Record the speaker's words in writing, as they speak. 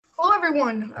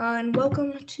everyone, and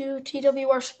welcome to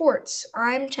TWR Sports.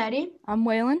 I'm Teddy. I'm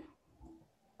Waylon.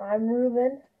 I'm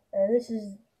Ruben, and this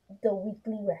is the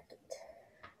Weekly Racket.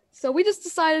 So we just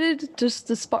decided to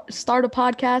start a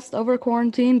podcast over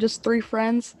quarantine, just three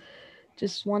friends,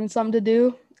 just wanted something to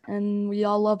do, and we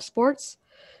all love sports.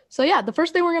 So yeah, the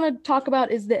first thing we're going to talk about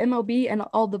is the MLB and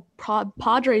all the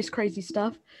Padres crazy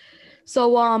stuff.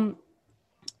 So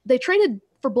they traded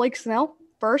for Blake Snell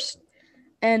first,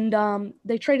 and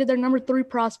they traded their number 3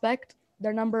 prospect,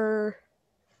 their number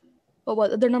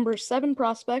 7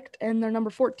 prospect, and their number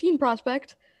 14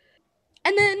 prospect.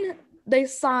 And then they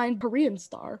signed Korean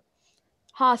star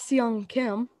Ha Seung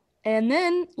Kim. And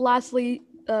then lastly,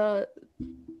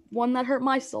 one that hurt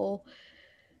my soul,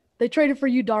 they traded for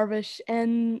Yu Darvish,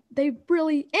 and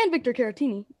and Victor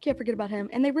Caratini, can't forget about him,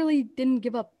 and they really didn't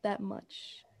give up that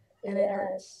much. And it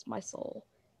hurts my soul.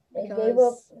 They gave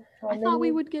up I thought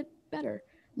we would get better.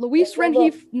 Luis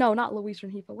Rengifo, no, not Luis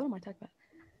Rengifo. What am I talking about?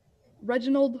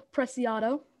 Reginald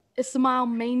Preciado, Ismael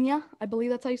Mania, I believe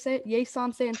that's how you say it,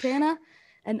 Yason Santana,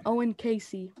 and Owen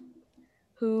Casey,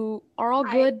 who are all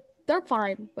good. They're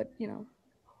fine, but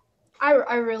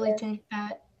I really think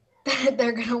that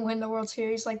they're gonna win the World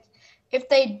Series. Like, if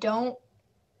they don't,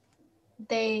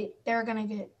 they're gonna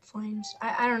get flames.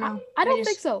 I don't know. I don't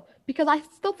think so, because I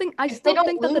still think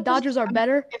that the Dodgers are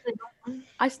better.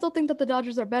 I still think that the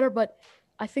Dodgers are better, but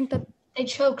I think that they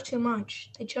choke too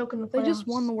much. They choke in the playoffs. They just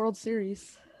won the World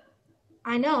Series.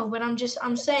 I know, but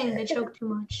I'm saying they choke too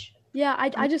much. Yeah,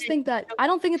 I just think that I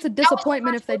don't think it's a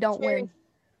disappointment if they don't win.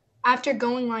 After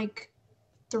going like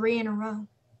 3 in a row.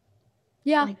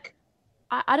 Yeah.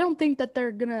 I don't think that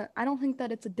I don't think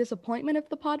that it's a disappointment if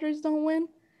the Padres don't win,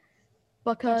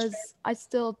 because they're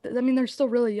still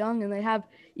really young, and they have,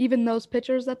 even those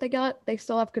pitchers that they got, they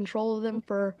still have control of them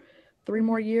for 3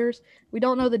 more years. We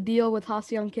don't know the deal with Ha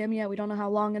Seung Kim yet. We don't know how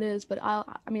long it is, but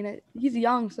he's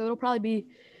young, so it'll probably be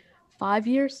 5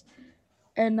 years.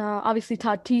 And obviously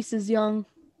Tatis is young.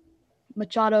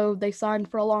 Machado, they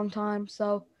signed for a long time,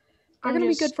 so they're going to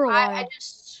be good for a while.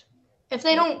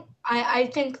 I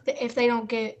think if they don't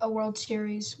get a World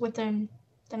Series within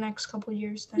the next couple of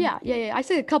years, then yeah. I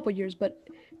say a couple years, but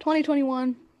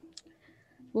 2021,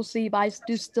 we'll see. But I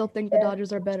do still think the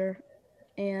Dodgers are better.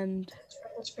 And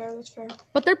that's fair.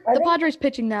 But the Padres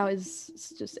pitching now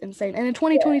is just insane. And in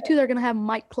 2022, they're going to have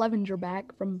Mike Clevenger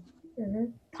back from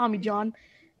Tommy John.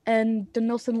 And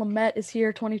Dinelson Lamet is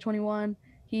here 2021.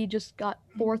 He just got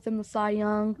 4th in the Cy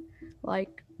Young.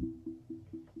 Like,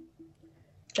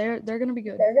 they're going to be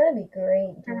good. They're going to be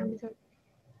great.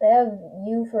 They have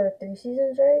you for 3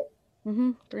 seasons,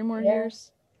 right? 3 more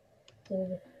years.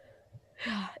 Dude.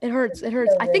 It hurts.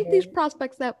 I think these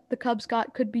prospects that the Cubs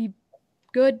got could be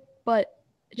good, but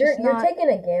you're taking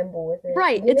a gamble with it.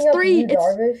 Right. It's 3.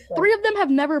 Darvish, 3 of them have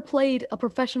never played a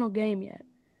professional game yet.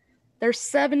 They're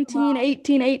 17,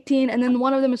 18, and then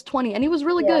one of them is 20. And he was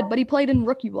really good, but he played in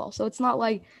rookie ball. So it's not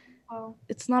like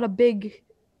it's not a big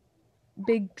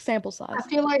sample size.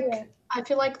 I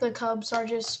feel like the Cubs are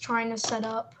just trying to set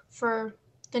up for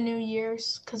the new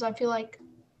years, because I feel like,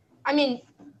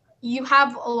 you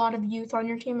have a lot of youth on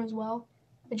your team as well,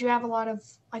 but you have a lot of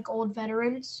like old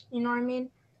veterans, you know what I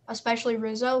mean? Especially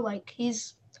Rizzo, like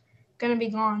he's gonna be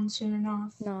gone soon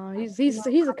enough. No, he's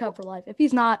a Cub for life. If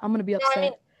he's not, I'm gonna be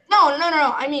upset. No.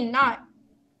 I mean, not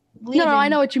leaving. No, I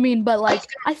know what you mean, but like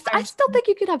I still think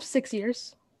you could have 6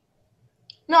 years.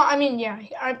 No, I mean,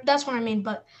 that's what I mean.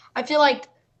 But I feel like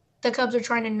the Cubs are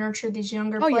trying to nurture these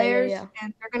younger players,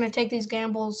 and they're going to take these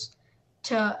gambles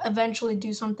to eventually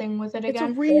do something with it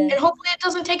again. And hopefully it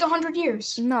doesn't take 100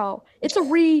 years. No, it's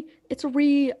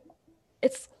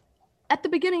at the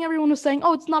beginning everyone was saying,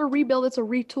 oh, it's not a rebuild, it's a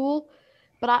retool.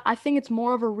 But I think it's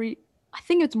more of a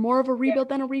rebuild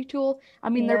than a retool. I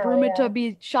mean, they're rumored to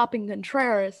be shopping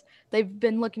Contreras. They've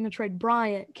been looking to trade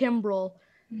Bryant, Kimbrel.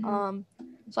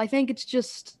 So I think it's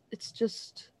just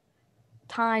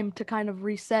time to kind of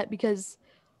reset, because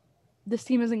this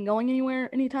team isn't going anywhere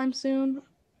anytime soon.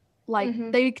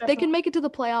 Like they can make it to the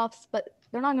playoffs, but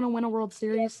they're not going to win a World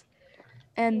Series.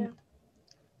 And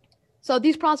so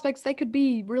these prospects, they could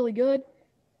be really good.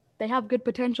 They have good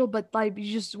potential, but like we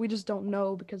just don't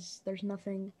know, because there's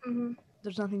nothing there.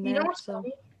 You know what's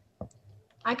funny?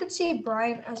 I could see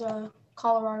Bryant as a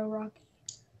Colorado Rocky.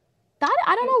 That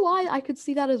I don't know why I could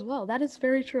see that as well. That is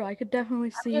very true. I could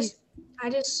definitely see.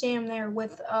 I just see him there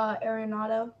with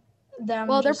Arenado.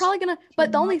 Well, they're probably gonna.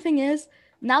 But the only thing is,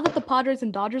 now that the Padres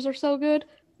and Dodgers are so good,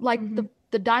 like the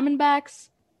Diamondbacks,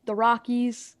 the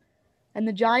Rockies, and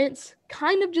the Giants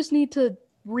kind of just need to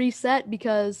reset,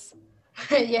 because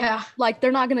Yeah. Like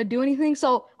they're not gonna do anything.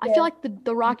 So I feel like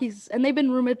the Rockies, and they've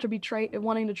been rumored to be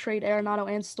wanting to trade Arenado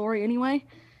and Story anyway.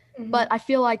 But I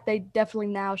feel like they definitely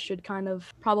now should kind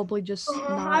of probably just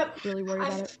not really worry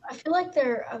about it. I feel like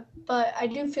but I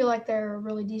do feel like they're a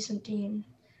really decent team.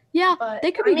 Yeah, but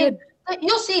they could be good.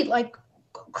 You'll see, like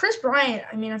Chris Bryant.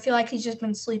 I mean, I feel like he's just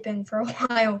been sleeping for a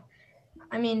while.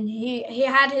 I mean, he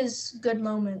had his good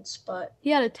moments, but he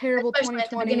had a terrible 2020. At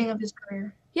the beginning of his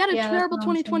career. He had a terrible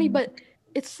 2020, but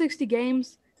it's 60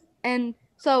 games, and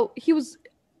so he was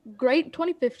great in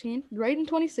 2015, great in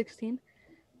 2016.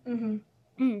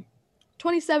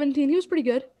 2017, he was pretty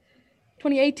good.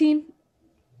 2018,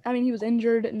 I mean, he was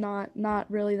injured, not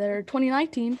really there.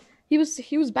 2019, he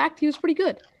was back. He was pretty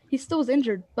good. He still was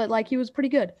injured, but like he was pretty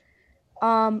good.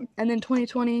 And then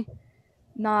 2020,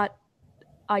 not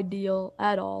ideal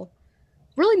at all.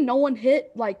 Really, no one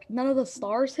hit. Like none of the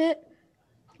stars hit.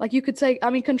 Like you could say, I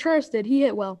mean, Contreras did. He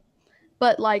hit well,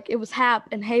 but like it was Happ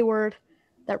and Hayward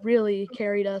that really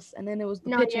carried us, and then it was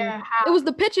the pitching. Yeah, it was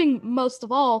the pitching most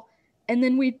of all, and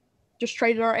then we just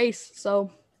traded our ace. So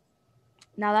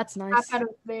now that's nice. Happ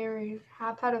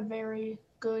had a very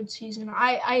good season.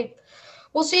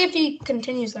 We'll see if he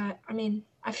continues that. I mean,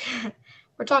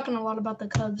 we're talking a lot about the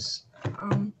Cubs.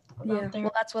 Well,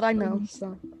 that's what I know.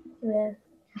 So yeah.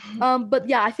 But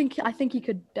yeah, I think he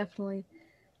could definitely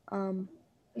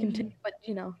continue. But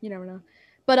you never know.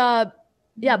 But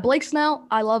yeah, Blake Snell,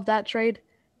 I love that trade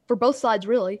for both sides.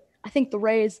 Really, I think the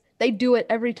Rays, they do it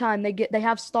every time they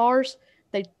have stars.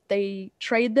 They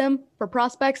trade them for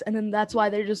prospects, and then that's why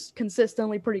they're just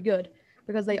consistently pretty good,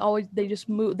 because they just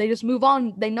move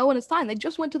on. They know when it's time. They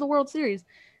just went to the World Series,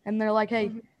 and they're like,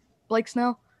 hey, Blake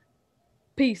Snell,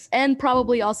 peace. And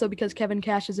probably also because Kevin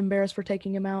Cash is embarrassed for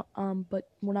taking him out. But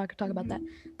we're not gonna talk about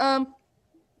that.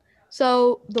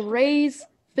 So the Rays,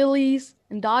 Phillies,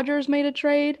 and Dodgers made a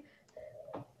trade,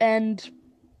 and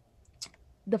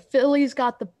the Phillies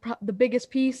got the biggest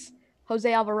piece,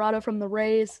 Jose Alvarado from the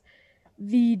Rays.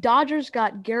 The Dodgers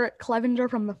got Garrett Clevenger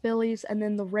from the Phillies, and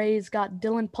then the Rays got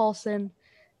Dylan Paulson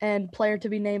and player to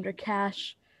be named or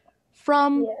Cash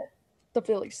from the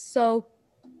Phillies. So,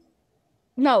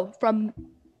 no,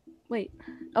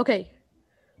 okay.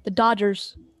 The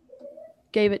Dodgers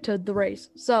gave it to the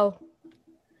Rays. So,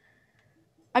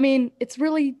 I mean, it's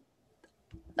really,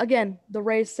 again, the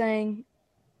Rays saying,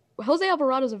 Jose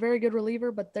Alvarado is a very good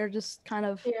reliever, but they're just kind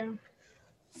of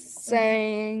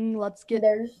saying, let's get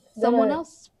someone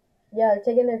else. Yeah, they're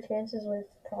taking their chances with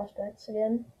prospects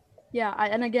again. Yeah,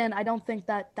 and again, I don't think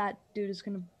that dude is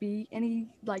going to be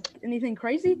anything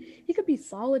crazy. He could be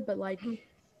solid, but like,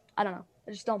 I don't know.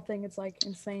 I just don't think it's like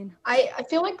insane. I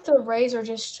feel like the Rays are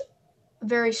just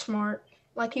very smart,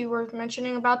 like you were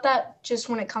mentioning about that, just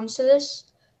when it comes to this,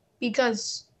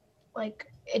 because like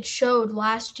it showed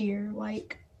last year,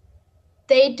 like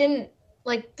they didn't,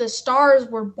 like the stars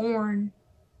were born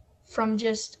from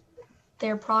just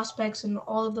their prospects and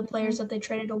all of the players that they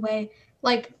traded away.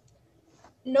 Like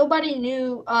nobody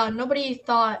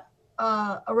thought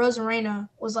Arozarena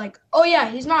was like, oh yeah,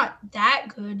 he's not that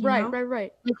good. Right.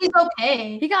 Like, he's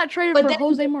okay. He got traded for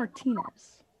Jose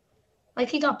Martinez. Like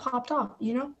he got popped off,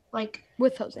 like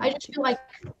with Jose. I just feel like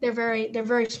they're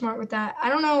very smart with that. I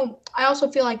don't know. I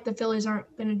also feel like the Phillies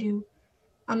aren't going to do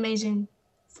amazing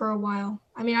for a while.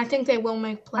 I mean, I think they will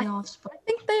make playoffs. I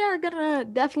think they are going to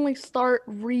definitely start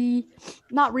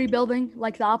not rebuilding,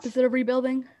 like the opposite of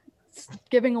rebuilding,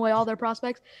 giving away all their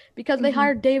prospects, because they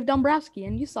hired Dave Dombrowski,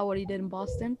 and you saw what he did in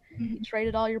Boston. He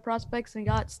traded all your prospects and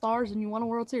got stars, and you won a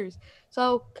World Series.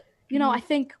 So, I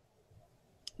think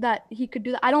that he could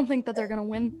do that. I don't think that they're going to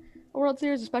win a World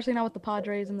Series, especially now with the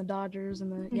Padres and the Dodgers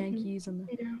and the Yankees and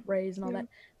the Rays and all that.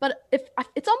 But if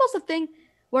it's almost a thing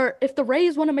where if the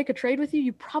Rays want to make a trade with you,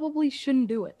 you probably shouldn't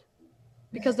do it,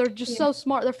 because they're just so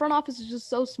smart. Their front office is just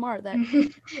so smart that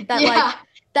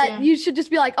you should just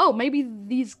be like, oh, maybe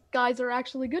these guys are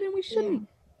actually good and we shouldn't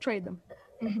trade them.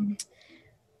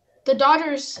 The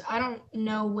Dodgers, I don't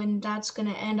know when that's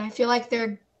going to end. I feel like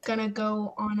they're going to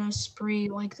go on a spree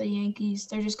like the Yankees.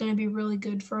 They're just going to be really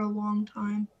good for a long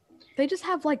time. They just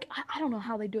have, like, I don't know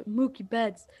how they do it. Mookie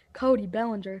Betts, Cody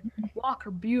Bellinger,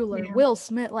 Walker Buehler, Will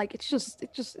Smith. Like, it's just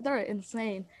they're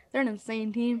insane. They're an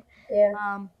insane team.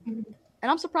 Yeah. And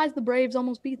I'm surprised the Braves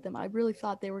almost beat them. I really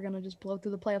thought they were going to just blow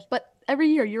through the playoffs. But every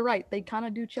year, you're right, they kind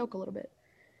of do choke a little bit.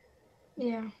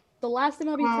 Yeah. The last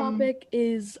MLB topic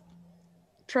is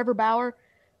Trevor Bauer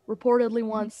reportedly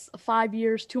wants 5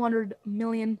 years, $200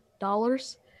 million,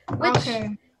 which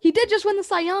he did just win the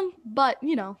Cy Young, but,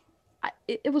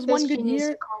 it was one good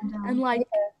year. And, like,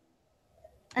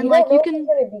 you can. He's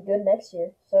going to be good next year.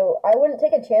 So I wouldn't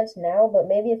take a chance now, but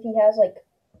maybe if he has, like,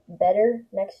 better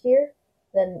next year,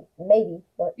 then maybe.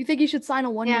 But You think he should sign a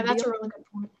 1-year Yeah, that's deal? a really good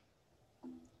point.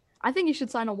 I think he should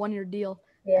sign a 1-year deal,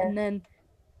 yeah, and then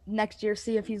next year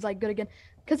see if he's like good again.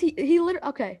 Because he literally,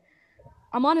 okay,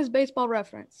 I'm on his baseball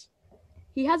reference.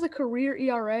 He has a career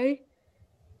ERA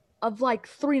of like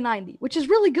 3.90, which is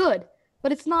really good,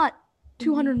 but it's not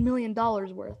 $200 million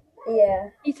worth. yeah.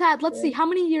 He's had, let's see, how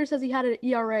many years has he had an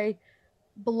ERA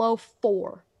below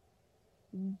 4?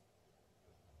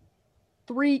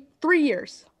 3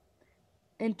 years.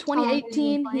 In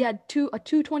 2018, he had a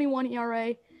 2.21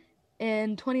 ERA.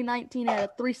 In 2019, he had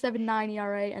a 3.79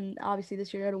 ERA, and obviously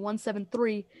this year he had a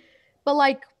 1.73. But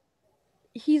like,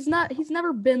 he's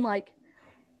never been like,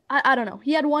 I don't know.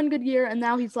 He had one good year, and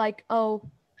now he's like, oh,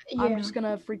 I'm just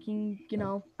gonna freaking,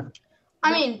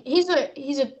 I mean, he's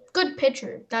a good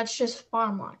pitcher. That's just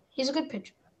bottom line. He's a good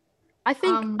pitcher. I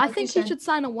think he should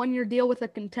sign a 1-year deal with a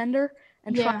contender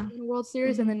and try to win the World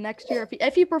Series, and then next year,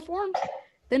 if he performs,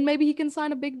 then maybe he can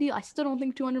sign a big deal. I still don't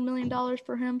think $200 million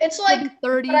for him. It's like maybe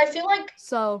 30. But I feel like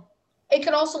so it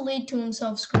could also lead to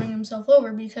himself screwing himself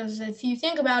over, because if you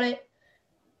think about it,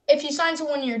 if he signs a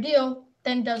 1-year deal,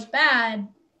 then does bad,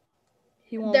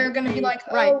 they're going to be like,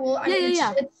 oh, right. well, I mean,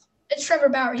 it's Trevor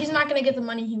Bauer. He's not going to get the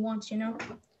money he wants,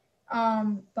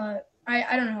 But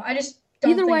I don't know. I just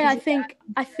don't either think way, I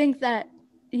think that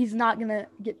he's not gonna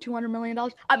get $200 million.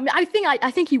 I mean, I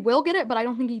think he will get it, but I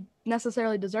don't think he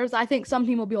necessarily deserves it. I think some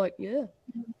team will be like, yeah,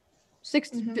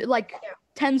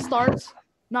 10 starts,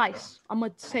 nice. I'm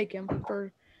gonna take him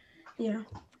for. Yeah.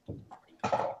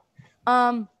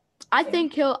 I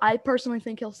personally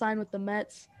think he'll sign with the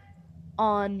Mets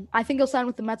on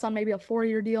maybe a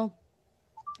 4-year deal.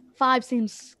 5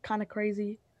 seems kind of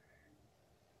crazy.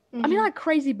 I mean, not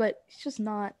crazy, but it's just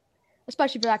not,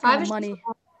 especially for that kind of money.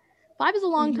 5 is a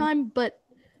long time, but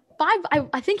 5,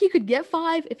 I think he could get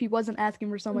 5 if he wasn't asking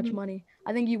for so much money.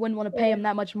 I think you wouldn't want to pay him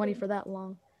that much money for that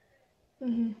long.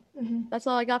 That's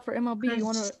all I got for MLB. You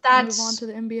want to move on to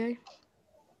the NBA?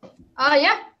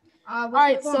 Yeah. All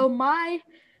right, so my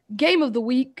game of the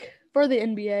week for the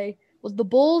NBA was the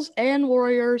Bulls and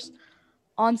Warriors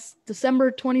on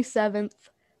December 27th.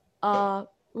 It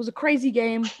was a crazy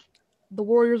game. The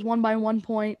Warriors won by 1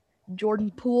 point.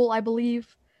 Jordan Poole, I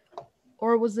believe,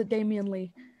 or was it Damian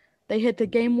Lee? They hit the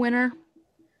game winner.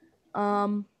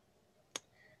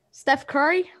 Steph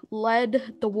Curry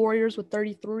led the Warriors with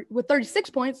 36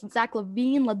 points, and Zach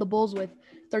LaVine led the Bulls with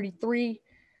 33.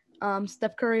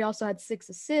 Steph Curry also had 6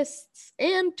 assists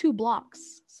and 2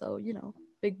 blocks. So,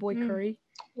 big boy Curry.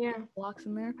 Yeah. Blocks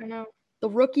in there. I know. The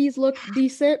rookies looked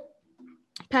decent.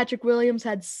 Patrick Williams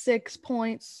had 6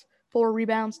 points, 4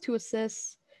 rebounds, 2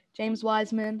 assists. James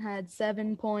Wiseman had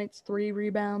 7 points, 3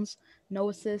 rebounds, no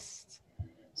assists.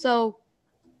 So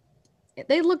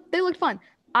they looked fun.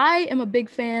 I am a big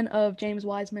fan of James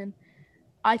Wiseman.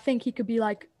 I think he could be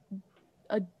like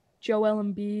a Joel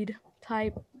Embiid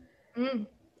type. This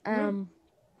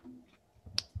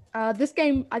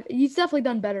game, he's definitely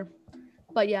done better.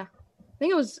 But yeah, I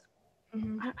think it was,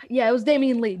 it was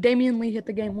Damian Lee. Damian Lee hit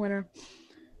the game winner.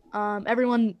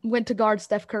 Everyone went to guard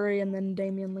Steph Curry, and then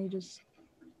Damian Lee just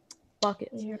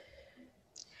buckets. Yeah.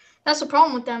 That's the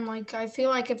problem with them. Like, I feel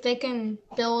like if they can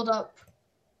build up,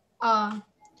 I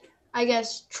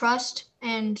guess, trust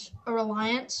and a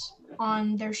reliance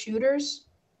on their shooters,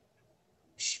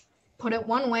 put it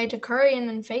one way to Curry and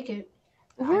then fake it.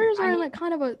 The Warriors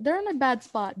are they're in a bad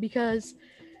spot because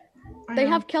they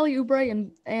have Kelly Oubre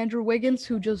and Andrew Wiggins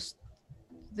who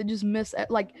they just miss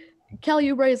it. Like, Kelly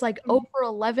Oubre is like 0 for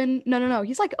 11. No.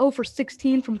 He's like 0 for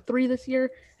 16 from 3 this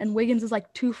year, and Wiggins is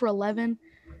like 2 for 11.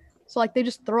 So, like, they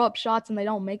just throw up shots and they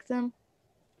don't make them.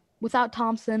 Without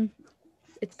Thompson,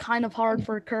 it's kind of hard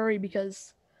for Curry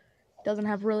because he doesn't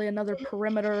have really another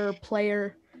perimeter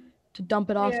player to dump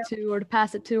it off to or to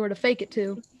pass it to or to fake it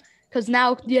to. Because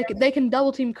now they can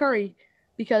double team Curry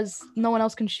because no one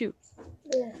else can shoot.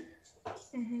 Yeah.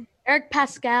 Eric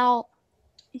Pascal,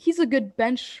 he's a good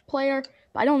bench player,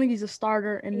 but I don't think he's a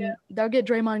starter, and they'll get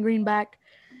Draymond Green back.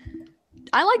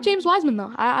 I like James Wiseman,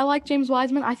 though. I like James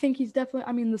Wiseman. I think he's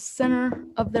definitely, the center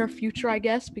of their future, I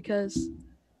guess, because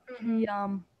he's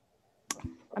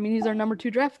their number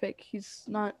 2 draft pick. He's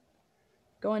not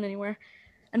going anywhere.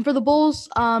 And for the Bulls,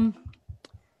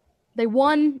 they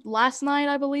won last night,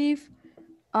 I believe.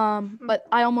 But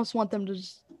I almost want them to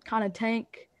just kind of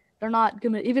tank. They're not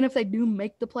going to, even if they do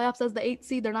make the playoffs as the 8th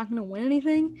seed, they're not going to win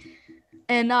anything.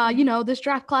 And, this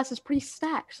draft class is pretty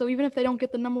stacked. So even if they don't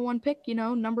get the number 1 pick,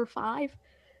 number 5,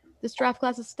 this draft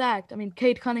class is stacked. I mean,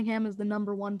 Cade Cunningham is the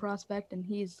number 1 prospect, and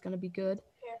he's going to be good.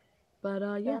 Yeah. But,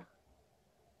 yeah.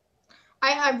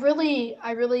 I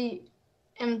really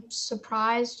am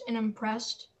surprised and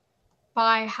impressed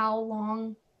by how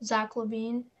long Zach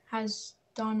LaVine has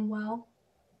done well.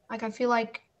 Like, I feel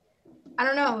like, I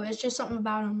don't know, it's just something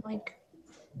about him. Like,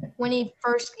 when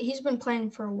he's been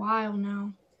playing for a while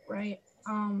now, right?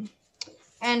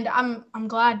 And I'm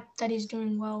glad that he's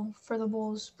doing well for the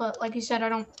Bulls. But like you said, I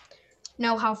don't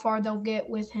know how far they'll get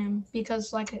with him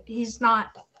because like he's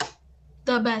not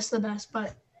the best,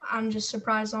 but I'm just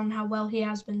surprised on how well he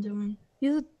has been doing.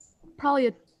 He's probably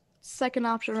a second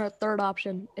option or a third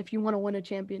option if you want to win a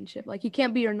championship. Like, he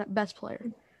can't be your best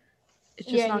player. It's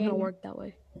just not going to work that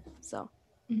way. So,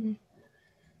 we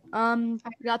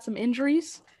got some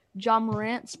injuries. John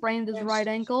Morant sprained his right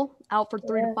ankle, out for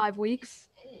 3 to 5 weeks.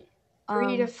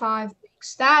 3 to 5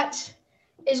 weeks. That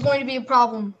is going to be a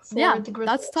problem for the Grizzlies.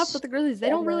 That's tough with the Grizzlies. They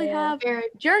don't really have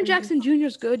Jaren Jackson Jr.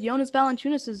 is good. Jonas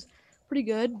Valanciunas is pretty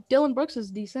good. Dylan Brooks is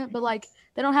decent, but like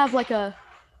they don't have like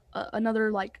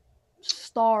another like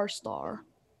star.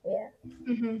 Yeah.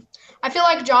 I feel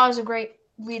like Ja is a great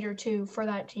leader too for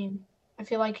that team. I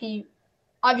feel like he,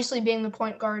 obviously being the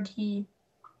point guard, he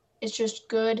is just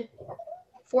good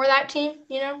for that team.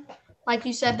 You know, like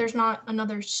you said, there's not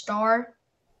another star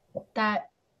that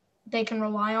they can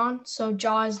rely on. So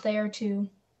Ja is there to,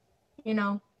 you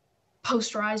know,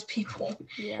 posterize people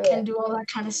and do all that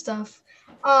kind of stuff.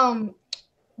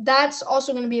 That's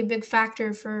also going to be a big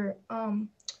factor for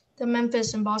the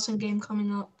Memphis and Boston game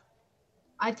coming up.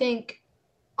 I think,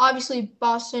 obviously,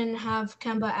 Boston have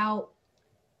Kemba out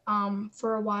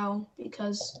for a while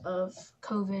because of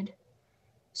COVID.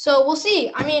 So we'll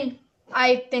see. I mean,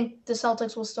 I think the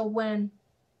Celtics will still win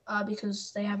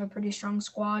because they have a pretty strong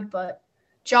squad, but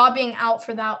Ja being out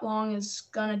for that long is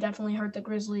gonna definitely hurt the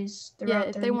Grizzlies.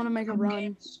 If they want to make a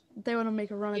run, at the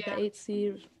 8th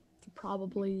seed,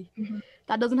 probably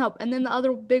that doesn't help. And then the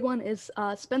other big one is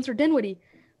Spencer Dinwiddie,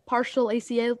 partial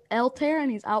ACL tear,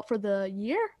 and he's out for the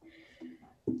year.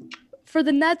 For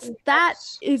the Nets, that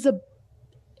is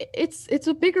it's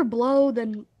a bigger blow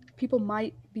than people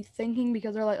might be thinking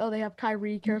because they're like, oh, they have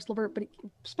Kyrie, Karis LeVert, but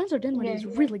Spencer Dinwiddie is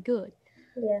really good.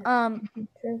 Yeah.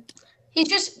 He's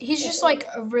just like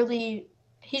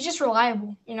he's just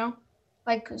reliable, you know?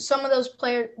 Like some of those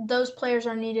players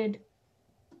are needed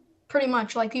pretty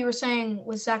much like you were saying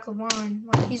with Zach LaVine.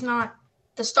 Like he's not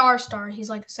the star. He's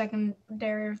like a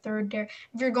secondary or third-dary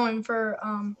if you're going for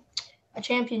a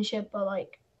championship, but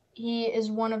like he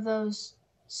is one of those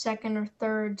second or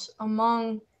thirds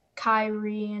among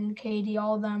Kyrie and KD,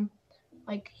 all of them.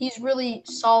 Like he's really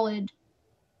solid,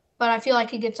 but I feel like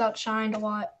he gets outshined a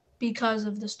lot because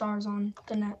of the stars on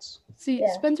the Nets. See,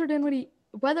 Spencer Dinwiddie,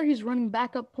 whether he's running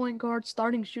backup point guard,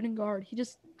 starting shooting guard, he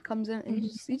just comes in and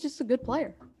he's just a good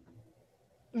player.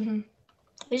 He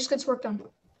just gets work done.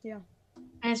 Yeah.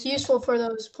 And it's useful for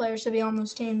those players to be on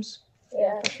those teams.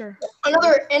 Yeah, for sure.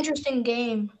 Another interesting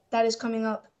game that is coming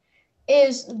up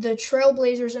is the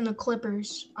Trailblazers and the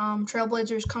Clippers.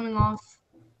 Trailblazers coming off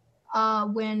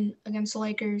win against the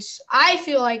Lakers. I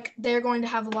feel like they're going to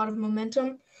have a lot of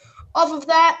momentum off of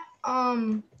that.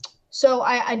 So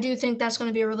I do think that's going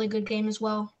to be a really good game as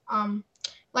well.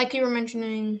 Like you were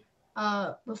mentioning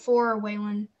before,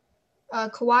 Waylon,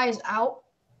 Kawhi is out.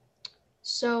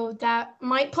 So that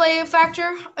might play a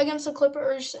factor against the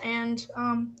Clippers and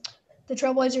the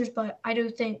Trailblazers, but I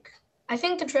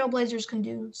think the Trailblazers can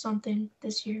do something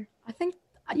this year. I think,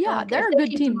 they're a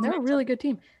good team. They're a really good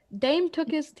team. Dame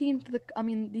took his team to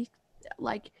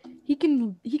he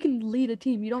can lead a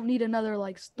team. You don't need another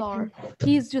like star.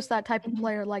 He's just that type of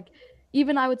player. Like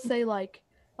even I would say like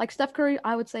Steph Curry,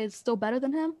 I would say is still better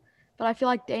than him, but I feel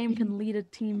like Dame can lead a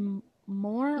team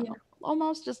more. Yeah.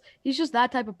 Almost he's just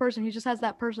that type of person. He just has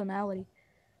that personality.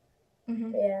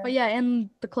 Yeah. But and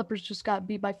the Clippers just got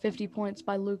beat by 50 points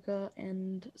by Luka,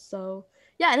 and so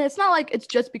and it's not like it's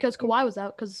just because Kawhi was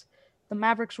out, because the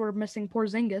Mavericks were missing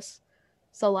Porzingis,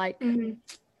 so like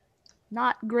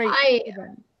not great.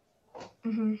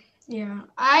 Yeah,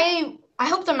 I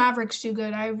hope the Mavericks do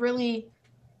good. I really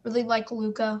like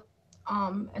Luka,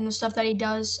 and the stuff that he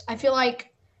does. I feel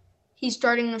like he's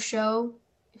starting to show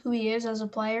who he is as a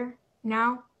player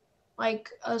now, like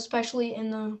especially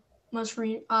in the most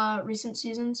recent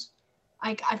seasons.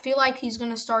 Like I feel like he's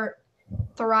gonna start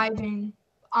thriving.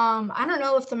 I don't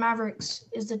know if the Mavericks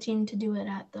is the team to do it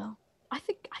at though. I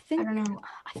don't know.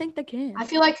 I think they can. I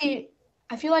feel like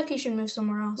he should move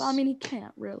somewhere else. Well, I mean, he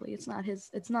can't really. It's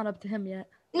not up to him yet.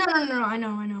 No. I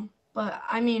know. But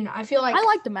I mean, I feel like I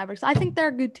like the Mavericks. I think they're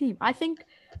a good team. I think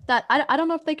that I don't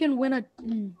know if they can win a.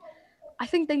 I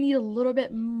think they need a little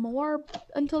bit more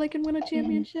until they can win a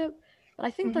championship. But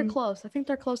I think they're close. I think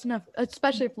they're close enough,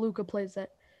 especially if Luka plays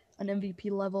at an MVP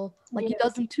level like he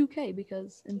does in 2K,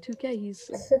 because in 2K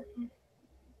he's.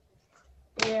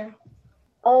 Yeah.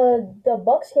 The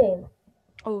Bucks game.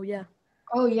 Oh yeah.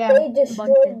 Oh yeah. They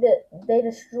destroyed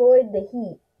the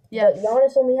Heat. Yes. But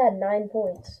Giannis only had 9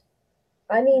 points.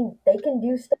 I mean, they can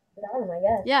do stuff without him, I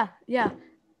guess. Yeah.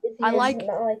 I like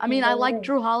Drew.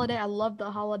 Drew Holiday. I love the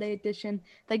Holiday edition.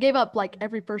 They gave up like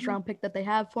every first round pick that they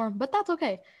have for him, but that's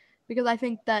okay because I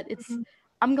think that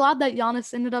I'm glad that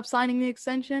Giannis ended up signing the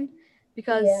extension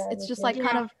because it's just like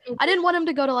kind of I didn't want him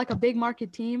to go to like a big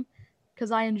market team because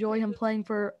I enjoy him playing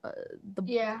for the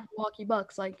Milwaukee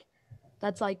Bucks. Like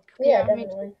that's like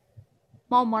definitely.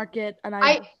 Small market, and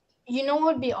you know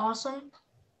what would be awesome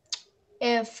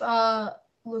if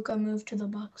Luka moved to the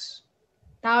Bucks.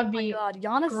 That would be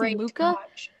Giannis great and Luka. to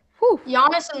watch.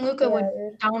 Giannis and Luka would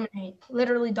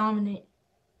literally dominate.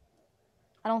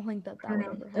 I don't think that would ever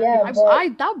happen. Yeah,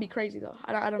 that would be crazy though.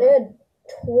 I don't know. They had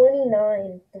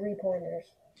 29 3-pointers.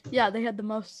 Yeah, they had the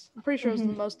most. I'm pretty sure it was the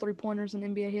most 3-pointers in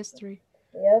NBA history.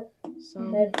 Yep.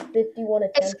 So they had 51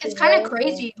 attempts. It's kind of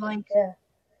crazy. Like,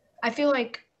 I feel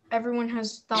like everyone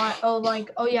has thought, oh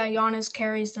yeah, Giannis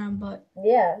carries them, but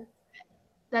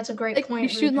that's a great point. They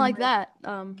be shooting like that.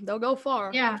 They'll go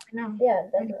far. Yeah, I know. Yeah,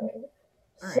 definitely.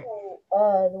 So,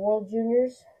 the World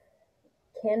Juniors,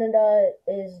 Canada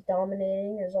is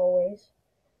dominating as always.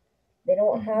 They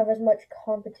don't have as much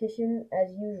competition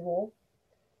as usual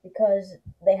because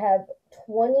they have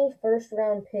 20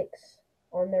 first-round picks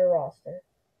on their roster.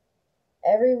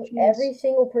 Every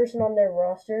single person on their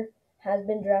roster has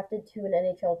been drafted to an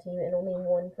NHL team, and only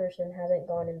one person hasn't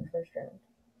gone in the first round.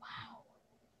 Wow.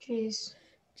 Jeez.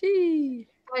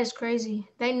 That is crazy.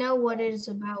 They know what it is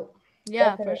about.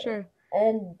 Yeah, definitely. For sure.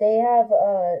 And they have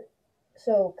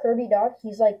so Kirby Dach,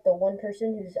 he's like the one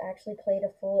person who's actually played a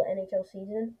full NHL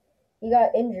season. He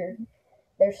got injured.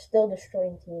 They're still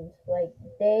destroying teams. Like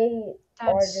they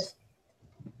are just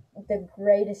the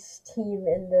greatest team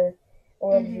in the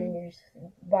World Juniors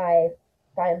by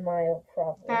a mile,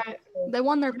 probably. They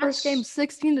won their first game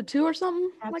 16-2 or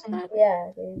something like that.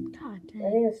 Yeah, dude. God dang. I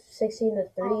think it was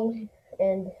 16-3,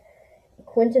 and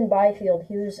Quentin Byfield,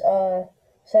 he was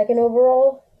second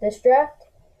overall this draft.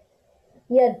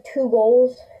 He had 2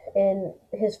 goals in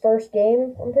his first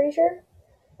game, I'm pretty sure,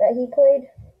 that he played.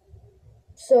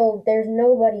 So there's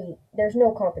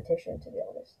no competition, to be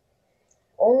honest.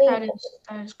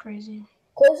 That is crazy.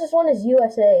 Closest one is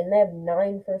USA, and they have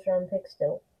 9 first-round picks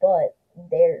still, but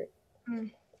they're. I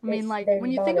mean, like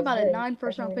when you think about it, 9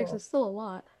 first-round picks is still a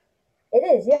lot. It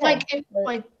is, yeah.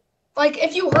 Like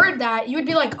if you heard that, you would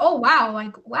be like, oh wow,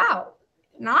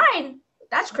 9,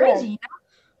 that's crazy. You know?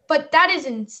 But that is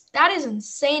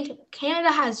insane.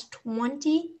 Canada has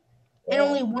 20, and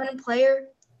only one player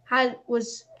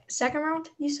was second round.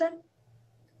 You said?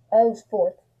 I was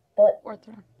fourth round.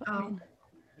 I mean,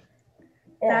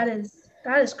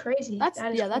 that is crazy. That's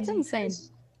insane.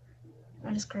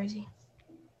 That is crazy.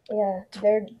 Yeah,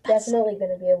 they're definitely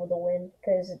going to be able to win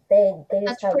because they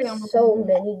just have so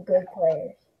many good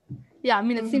players. Yeah, I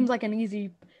mean, it seems like an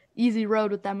easy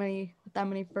road with that many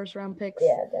first round picks.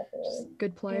 Yeah, definitely. Just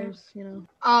good players, you know.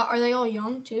 Are they all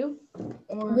young too?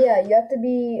 Or... Yeah, you have to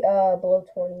be below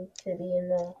 20 to be in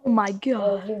the. Oh my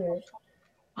god! Juniors.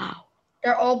 Wow.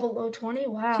 They're all below 20.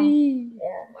 Wow. Jeez.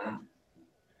 Yeah. Wow.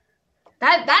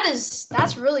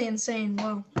 That's really insane.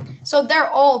 Wow. So they're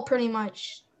all pretty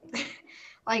much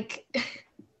like.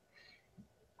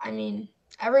 I mean,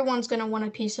 everyone's gonna want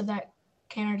a piece of that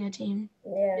Canada team.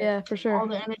 Yeah, for sure. All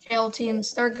the NHL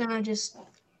teams, they're gonna just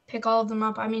pick all of them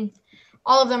up. I mean,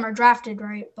 all of them are drafted,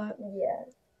 right? But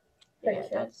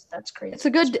sure. That's crazy.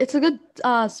 It's a good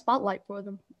spotlight for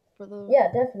them, for the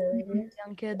definitely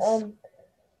young kids.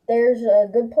 There's a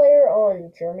good player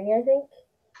on Germany, I think.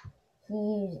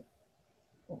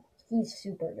 He's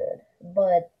super good,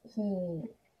 but he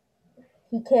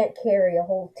can't carry a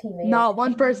whole team. No,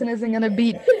 one person isn't gonna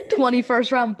beat 20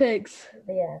 first round picks.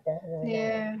 Yeah, definitely.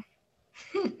 Yeah.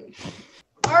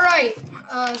 All right.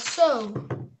 So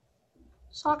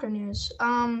soccer news.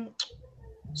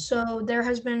 So there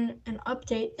has been an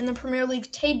update in the Premier League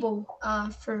table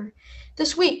for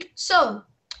this week. So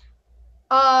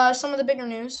some of the bigger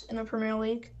news in the Premier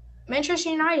League: Manchester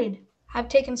United have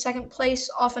taken second place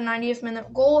off a 90th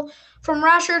minute goal from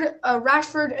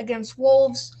Rashford against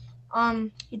Wolves.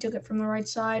 He took it from the right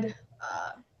side,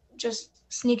 just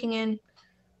sneaking in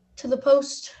to the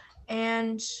post,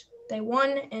 and they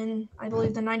won in, I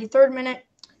believe, the 93rd minute,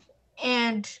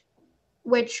 and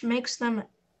which makes them,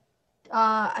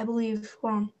 I believe,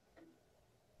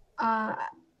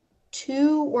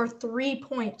 2 or 3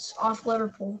 points off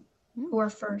Liverpool, who are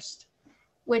first,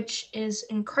 which is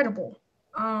incredible.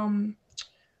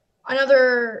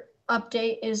 Another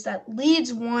update is that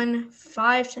Leeds won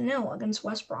 5-0 against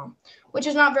West Brom, which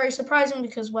is not very surprising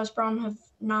because West Brom have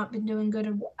not been doing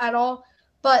good at all.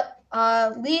 But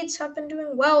Leeds have been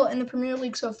doing well in the Premier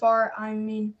League so far. I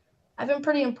mean, I've been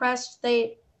pretty impressed.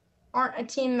 They aren't a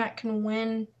team that can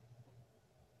win,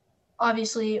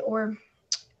 obviously, or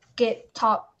get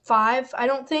top 5, I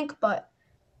don't think, but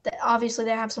obviously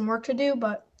they have some work to do,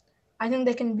 but I think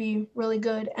they can be really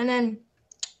good. And then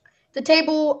the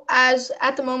table, as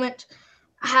at the moment,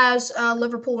 has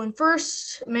Liverpool in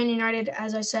first, Man United,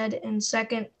 as I said, in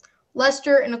second,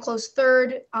 Leicester in a close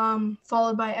third,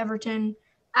 followed by Everton,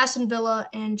 Aston Villa,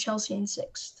 and Chelsea in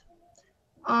sixth.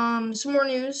 Some more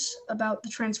news about the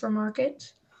transfer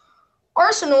market.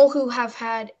 Arsenal, who have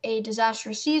had a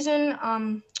disastrous season,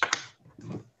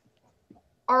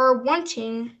 are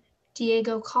wanting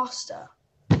Diego Costa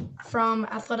from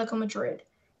Atletico Madrid,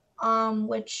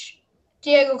 which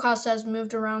Diego Costa has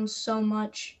moved around so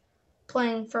much,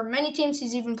 playing for many teams.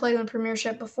 He's even played in the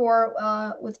Premiership before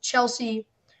with Chelsea.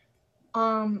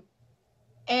 And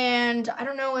I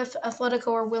don't know if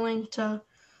Atletico are willing to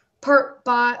part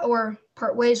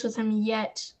ways with him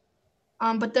yet.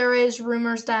 But there is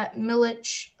rumors that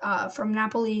Milic from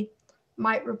Napoli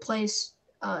might replace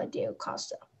Diego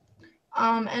Costa.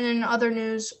 And in other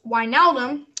news,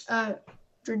 Wijnaldum,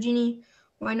 Georgini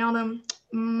Wijnaldum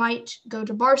might go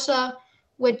to Barca,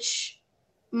 which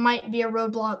might be a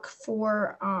roadblock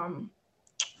for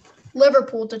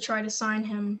Liverpool to try to sign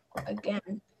him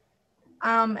again.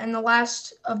 And the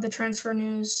last of the transfer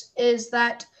news is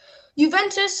that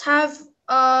Juventus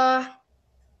are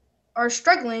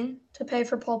struggling to pay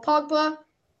for Paul Pogba.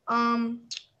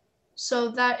 So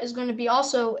that is going to be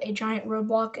also a giant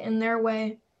roadblock in their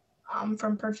way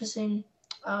from purchasing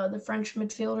the French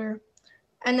midfielder.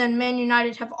 And then Man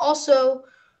United have also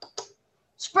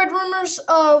spread rumors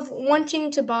of wanting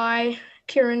to buy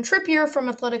Kieran Trippier from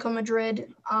Atletico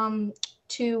Madrid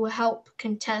to help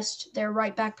contest their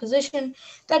right back position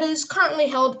that is currently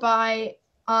held by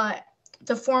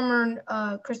the former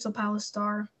Crystal Palace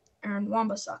star Aaron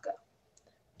Wan-Bissaka.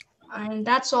 And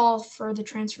that's all for the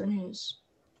transfer news.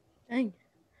 Dang.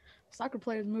 Soccer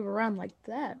players move around like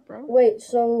that, bro. Wait,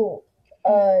 so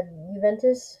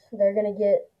Juventus, they're gonna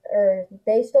get, or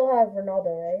they still have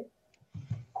Ronaldo,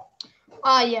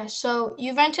 right? Yeah, so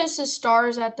Juventus'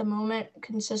 stars at the moment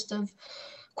consist of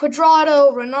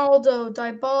Cuadrado, Ronaldo,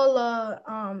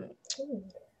 Dybala.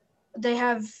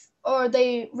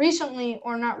 They recently,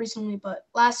 or not recently, but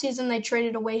last season they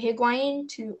traded away Higuain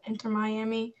to Inter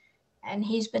Miami, and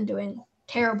he's been doing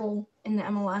terrible in the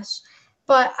MLS.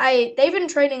 But they've been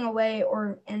trading away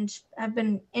and have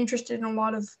been interested in a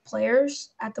lot of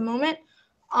players at the moment.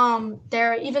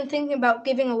 They're even thinking about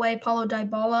giving away Paulo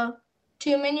Dybala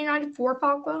to Man United for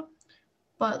Pogba.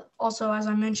 But also, as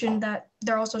I mentioned, that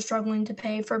they're also struggling to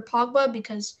pay for Pogba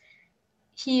because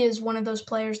he is one of those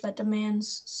players that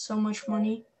demands so much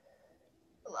money.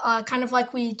 Kind of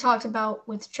like we talked about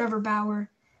with Trevor Bauer.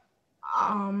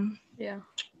 Yeah.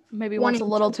 Maybe wants a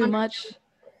little too much.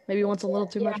 Maybe wants a little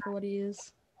too much for what he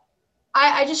is.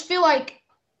 I just feel like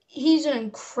he's an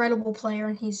incredible player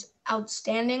and he's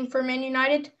outstanding for Man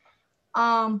United.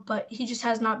 But he just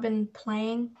has not been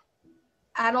playing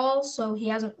at all, so he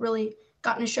hasn't really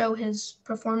gotten to show his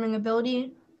performing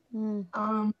ability.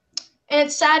 And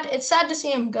it's sad to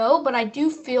see him go, but I do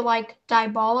feel like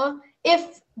Dybala,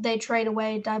 if they trade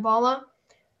away Dybala,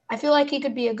 I feel like he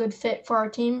could be a good fit for our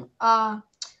team.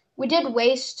 We did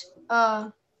waste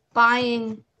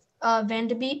buying Van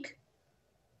de Beek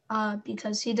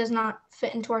because he does not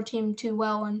fit into our team too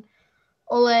well. And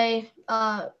Ole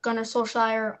Gunnar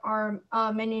Solskjaer, our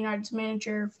Man United's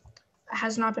manager,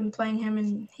 has not been playing him,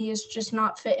 and he is just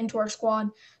not fit into our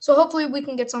squad. So hopefully we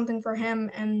can get something for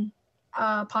him and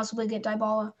possibly get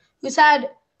Dybala, who's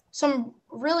had some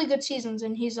really good seasons,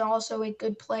 and he's also a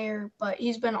good player, but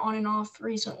he's been on and off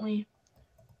recently.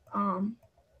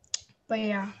 But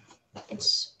yeah,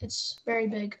 it's very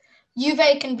big.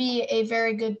 Juve can be a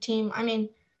very good team. I mean,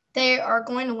 they are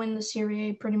going to win the Serie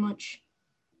A pretty much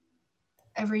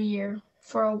every year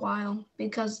for a while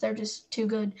because they're just too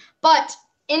good. But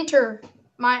Inter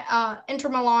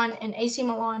Milan and AC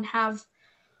Milan have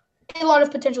a lot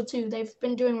of potential too. They've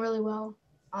been doing really well.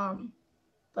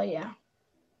 But yeah.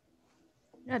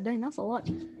 Yeah, dang, that's a lot.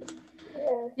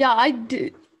 Yeah, I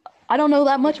don't know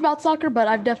that much about soccer, but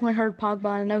I've definitely heard Pogba.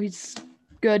 I know he's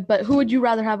good, but who would you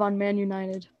rather have on Man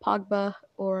United? Pogba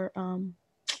or having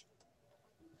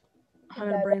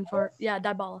a brain fart? Yeah,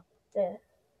 Dybala. Yeah.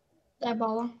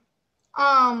 Dybala.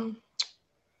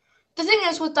 The thing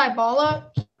is with Dybala,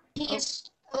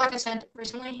 he's, like I said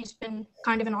recently, he's been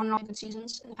kind of an on and off good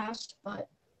seasons in the past, but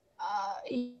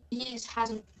he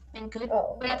hasn't been good.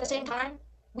 Oh. But at the same time,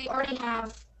 we already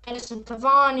have Edison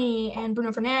Cavani and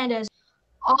Bruno Fernandes.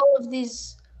 All of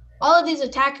these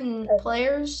attacking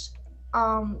players.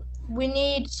 We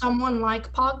need someone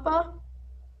like Pogba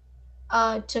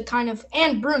to kind of,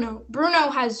 and Bruno. Bruno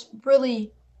has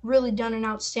really done an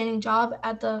outstanding job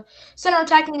at the center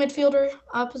attacking midfielder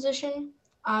position,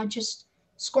 just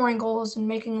scoring goals and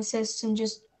making assists and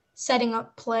just setting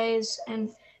up plays. And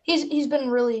he's been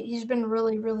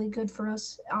really good for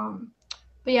us.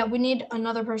 But yeah, we need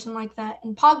another person like that.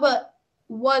 And Pogba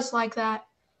was like that,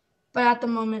 but at the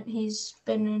moment he's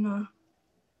been in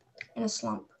a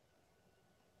slump.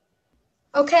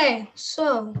 Okay,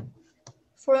 so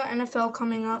for the NFL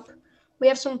coming up, we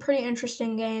have some pretty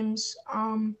interesting games.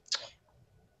 The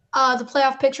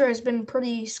playoff picture has been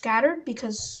pretty scattered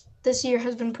because this year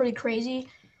has been pretty crazy.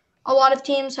 A lot of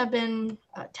teams have been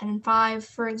 10-5,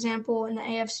 for example, in the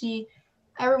AFC.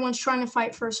 Everyone's trying to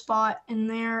fight for a spot in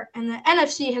there, and the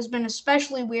NFC has been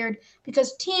especially weird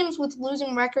because teams with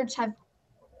losing records have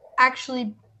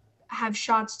actually have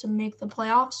shots to make the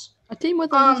playoffs. A team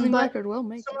with a losing record will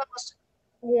make it.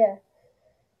 Yeah.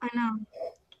 I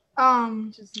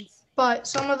know. But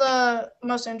some of the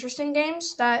most interesting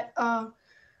games that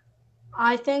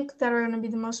I think that are going to be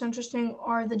the most interesting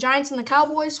are the Giants and the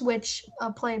Cowboys, which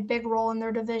play a big role in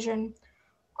their division.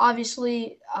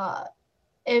 Obviously,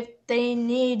 if they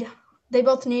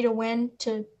both need a win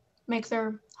to make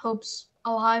their hopes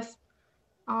alive,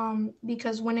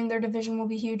 because winning their division will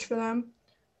be huge for them.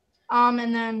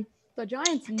 And then the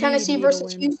Giants Tennessee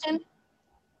versus Houston.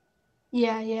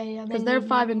 Yeah. Because they're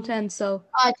 5-10, so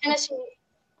Tennessee.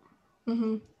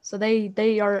 Mm-hmm. So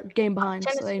they are game behind.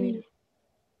 Tennessee, so they need.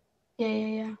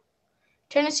 Yeah.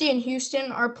 Tennessee and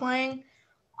Houston are playing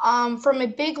from a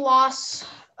big loss,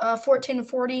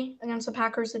 14-40 against the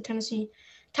Packers. The Tennessee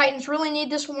Titans really need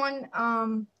this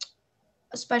one,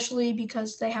 especially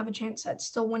because they have a chance at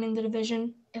still winning the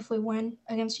division if we win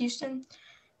against Houston.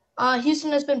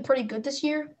 Houston has been pretty good this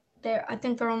year. I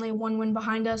think they're only one win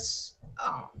behind us,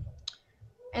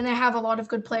 and they have a lot of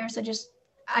good players.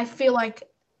 I feel like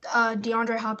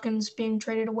DeAndre Hopkins being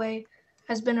traded away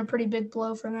has been a pretty big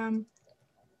blow for them.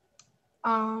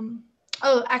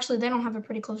 Actually, they don't have a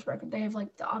pretty close record. They have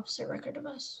like the opposite record of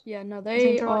us. Yeah, no,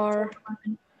 they are.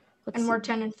 Like and we're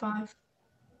 10-5.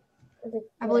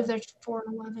 I believe they're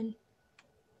 4-11.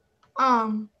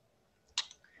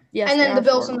 Yes, and then the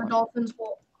Bills and the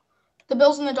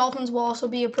Dolphins will also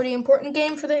be a pretty important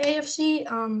game for the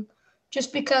AFC.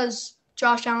 Just because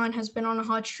Josh Allen has been on a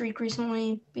hot streak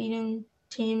recently, beating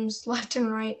teams left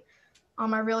and right.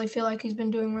 I really feel like he's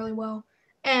been doing really well.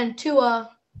 And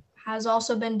Tua has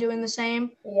also been doing the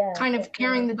same, kind of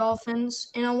carrying the Dolphins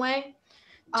in a way.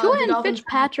 Tua and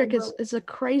Fitzpatrick is a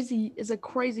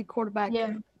crazy quarterback.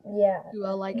 Yeah.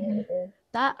 Tua, like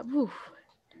that. Oof,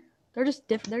 they're just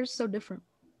different. They're so different.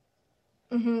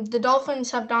 Mm-hmm. The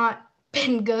Dolphins have not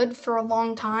been good for a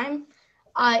long time.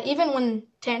 Even when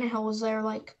Tannehill was there,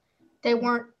 like they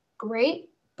weren't great.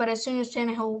 But as soon as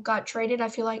Tannehill got traded, I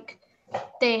feel like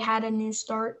they had a new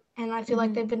start, and I feel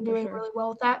like they've been doing really well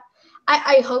with that.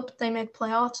 I hope they make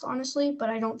playoffs, honestly, but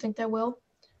I don't think they will.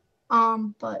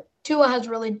 But Tua has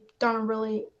really done a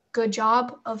really good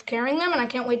job of carrying them, and I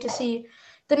can't wait to see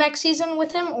the next season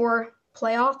with him or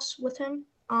playoffs with him.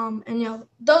 And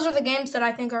those are the games that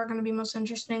I think are going to be most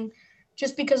interesting,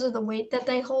 just because of the weight that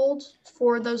they hold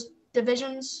for those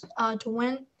divisions to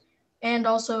win, and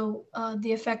also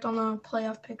the effect on the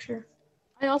playoff picture.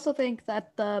 I also think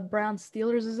that the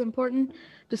Browns-Steelers is important.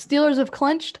 The Steelers have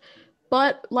clinched,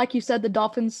 but like you said, the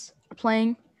Dolphins are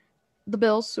playing the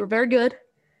Bills, who are very good.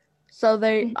 So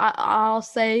I'll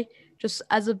say, just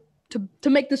as to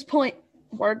make this point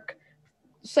work,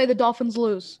 say the Dolphins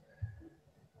lose.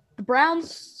 The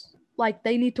Browns,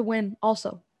 they need to win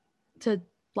also, to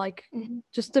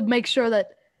just to make sure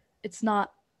that it's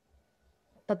not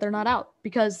that they're not out,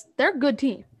 because they're a good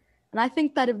team, and I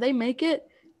think that if they make it,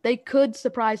 they could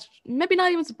surprise. Maybe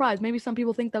not even surprise. Maybe some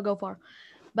people think they'll go far,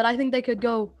 but I think they could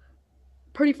go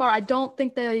pretty far. I don't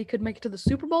think they could make it to the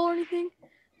Super Bowl or anything,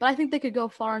 but I think they could go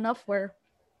far enough where,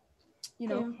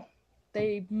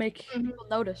 they make people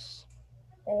notice.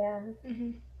 Yeah.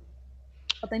 Mm-hmm.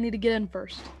 But they need to get in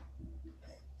first.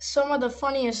 Some of the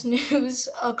funniest news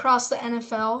across the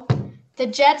NFL: the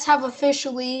Jets have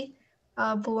officially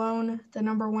blown the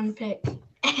number 1 pick,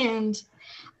 and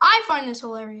I find this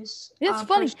hilarious. It's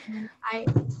funny.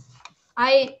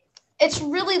 It's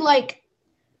really like,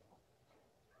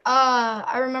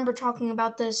 I remember talking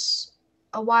about this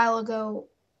a while ago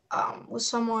with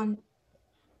someone.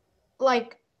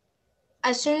 Like,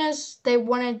 as soon as they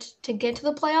wanted to get to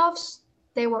the playoffs,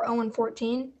 they were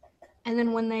 0-14, and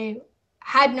then when they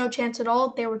had no chance at all,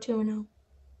 they were 2-0.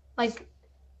 Like,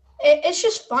 it's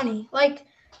just funny. Like,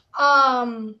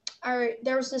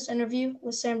 there was this interview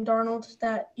with Sam Darnold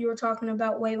that you were talking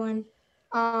about, Waylon.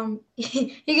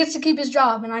 He gets to keep his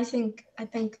job, and I think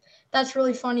that's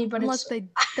really funny. But unless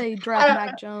they draft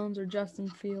Mac Jones or Justin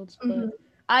Fields, but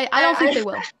I don't think they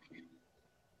will.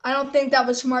 I don't think that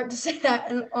was smart to say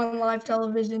that on live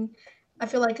television. I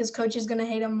feel like his coach is going to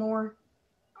hate him more.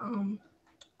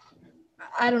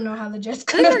 I don't know how the Jets.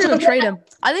 I think they're going to trade him.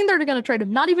 I think they're going to trade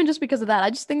him. Not even just because of that. I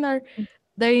just think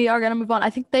they are going to move on.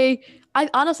 I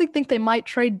honestly think they might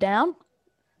trade down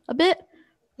a bit.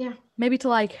 Yeah. Maybe to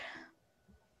like.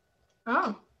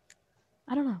 Oh.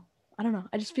 I don't know.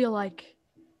 I just feel like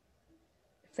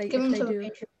if they Give him to do. The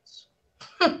Patriots.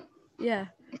 Yeah,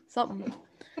 something.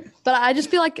 But I just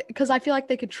feel like because I feel like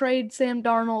they could trade Sam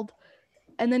Darnold,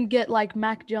 and then get like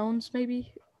Mac Jones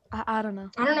maybe. I don't know.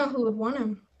 I don't know who would want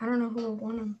him.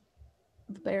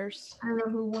 The Bears. I don't know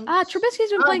who wants.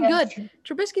 Trubisky's been playing good. True.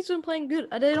 Trubisky's been playing good.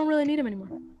 They don't really need him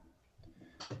anymore.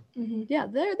 Mm-hmm. Yeah,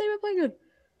 they've been playing good.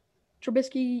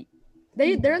 Trubisky,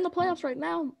 they're in the playoffs right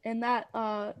now, and that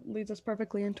leads us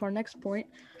perfectly into our next point,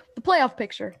 the playoff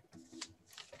picture.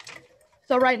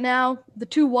 So right now, the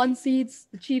 2-1 seeds,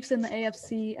 the Chiefs in the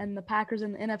AFC and the Packers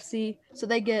in the NFC, so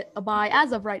they get a bye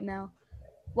as of right now.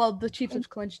 Well, the Chiefs have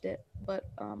clinched it, but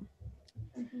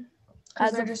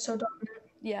Because they're just so dominant.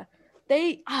 Yeah,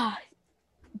 they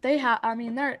have. I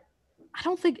mean, I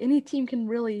don't think any team can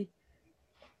really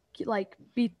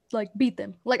beat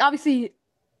them. Like, obviously,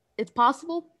 it's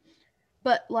possible,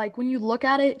 but like when you look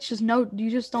at it, it's just you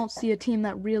just don't see a team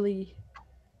that really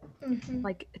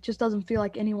like it just doesn't feel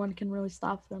like anyone can really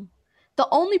stop them. The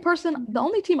only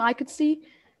team I could see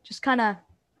just kind of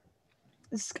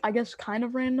is, I guess, kind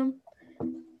of random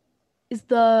is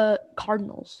the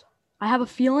Cardinals. I have a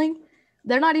feeling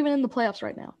they're not even in the playoffs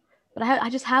right now, but I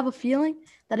just have a feeling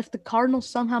that if the Cardinals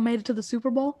somehow made it to the Super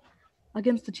Bowl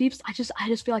against the Chiefs, I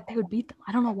just feel like they would beat them.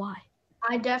 I don't know why.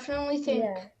 I definitely think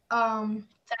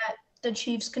that the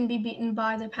Chiefs can be beaten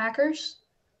by the Packers.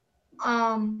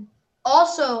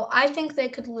 Also, I think they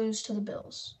could lose to the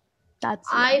Bills.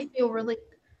 I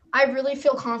really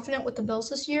feel confident with the Bills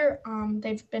this year.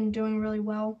 They've been doing really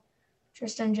well,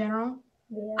 just in general.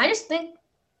 Yeah. I just think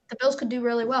the Bills could do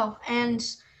really well, and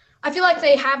I feel like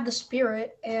they have the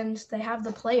spirit and they have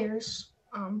the players.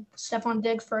 Stephon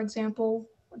Diggs, for example,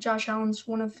 Josh Allen's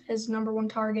one of his number one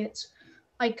targets.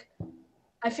 Like,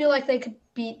 I feel like they could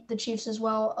beat the Chiefs as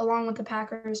well, along with the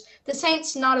Packers. The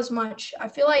Saints, not as much. I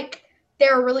feel like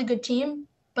they're a really good team,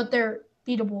 but they're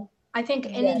beatable. I think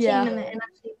any team in the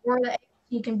NFC or the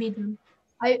AFC can beat them.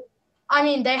 I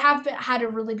mean, they have had a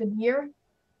really good year,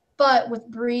 but with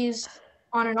Breeze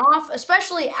on and off,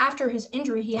 especially after his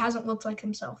injury, he hasn't looked like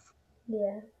himself.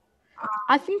 Yeah.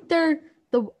 I think they're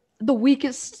the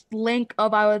weakest link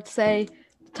of, I would say,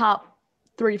 top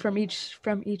 3 from each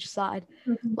side.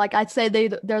 Mm-hmm. Like, I'd say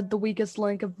they're the weakest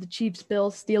link of the Chiefs,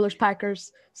 Bills, Steelers,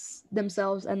 Packers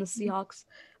themselves, and the Seahawks.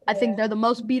 I think they're the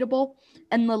most beatable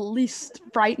and the least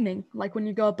frightening. Like, when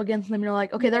you go up against them, you're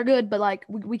like, okay, they're good, but like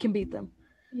we can beat them.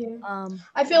 Yeah.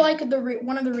 I feel like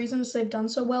one of the reasons they've done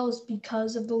so well is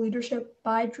because of the leadership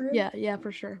by Drew. Yeah,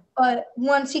 for sure. But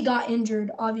once he got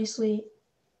injured, obviously,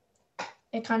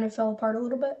 it kind of fell apart a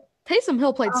little bit. Taysom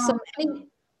Hill played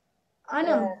I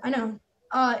know.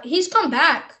 He's come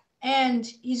back and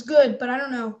he's good, but I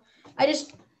don't know.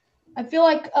 I feel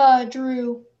like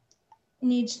Drew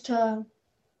needs to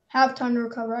have time to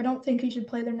recover. I don't think he should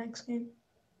play their next game.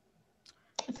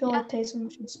 I feel like Taysom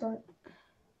should start.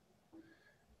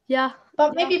 Yeah.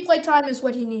 But maybe playtime is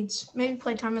what he needs. Maybe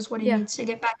playtime is what he needs to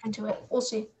get back into it. We'll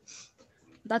see.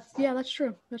 That's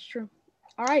true.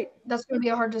 All right. That's going to be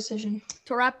a hard decision.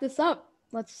 To wrap this up,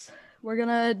 we're going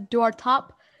to do our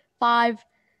top 5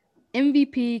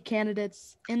 MVP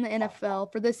candidates in the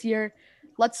NFL for this year.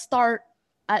 Let's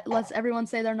everyone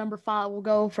say their number 5. We'll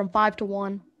go from 5 to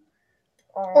 1.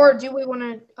 Or do we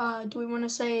want to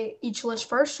say each list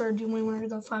first, or do we want to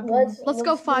go 5 to 1? Let's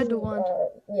go 5 to 1.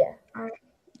 Yeah. All right.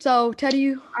 So, Teddy,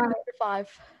 number 5.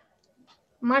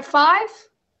 My 5,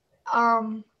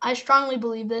 I strongly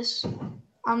believe this.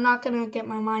 I'm not going to get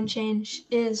my mind changed,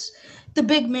 is the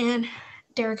big man,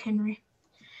 Derrick Henry.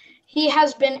 He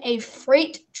has been a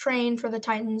freight train for the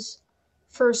Titans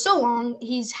for so long.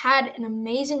 He's had an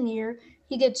amazing year.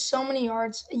 He gets so many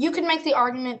yards. You could make the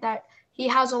argument that he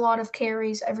has a lot of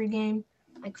carries every game,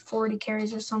 like 40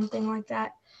 carries or something like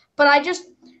that. But I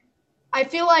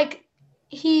feel like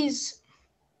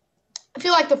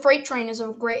the freight train is a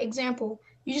great example.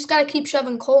 You just got to keep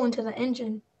shoving coal into the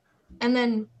engine, and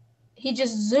then he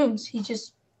just zooms.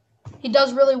 He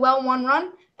does really well one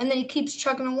run, and then he keeps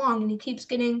chugging along, and he keeps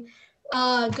getting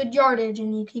good yardage,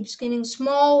 and he keeps getting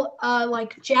small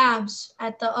jabs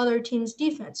at the other team's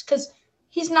defense because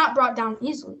he's not brought down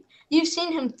easily. You've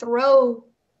seen him throw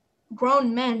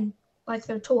grown men like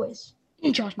they're toys.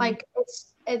 Like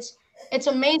it's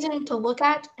amazing to look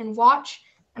at and watch,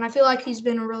 and I feel like he's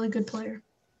been a really good player.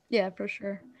 Yeah, for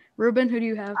sure. Ruben, who do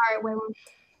you have? All right, wait.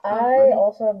 I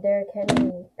also have Derrick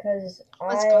Henry because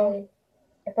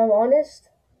if I'm honest,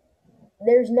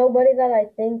 there's nobody that I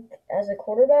think as a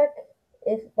quarterback,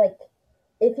 if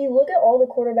you look at all the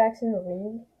quarterbacks in the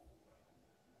league,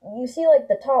 you see like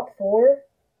the top 4,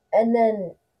 and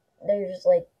then there's just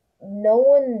like no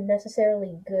one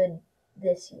necessarily good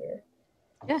this year.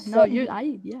 Yeah,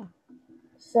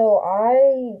 So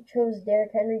I chose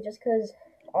Derrick Henry just because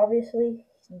obviously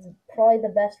he's probably the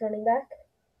best running back.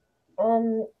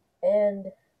 And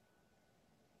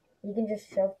you can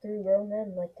just shove through grown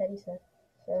men, like Teddy said.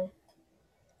 So.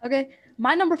 Okay,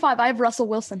 my number 5, I have Russell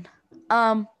Wilson.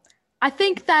 I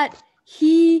think that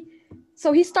he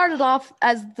started off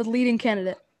as the leading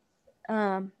candidate.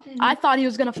 I thought he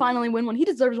was going to finally win one. He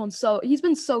deserves one. He's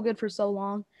been so good for so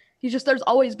long. There's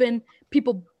always been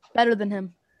people better than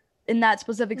him in that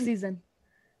specific season.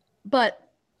 But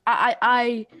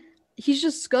he's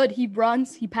just good. He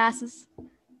runs, he passes,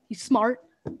 he's smart,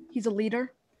 he's a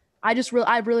leader. I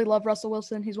really love Russell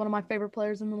Wilson. He's one of my favorite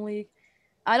players in the league.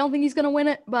 I don't think he's going to win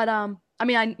it, but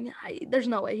there's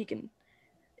no way he can.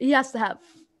 He has to have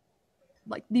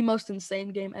like the most insane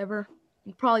game ever.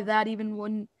 And probably that even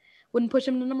wouldn't push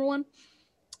him to number 1.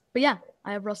 But yeah,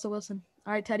 I have Russell Wilson.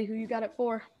 All right, Teddy, who you got it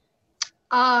for?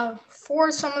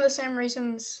 For some of the same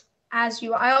reasons as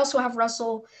you, I also have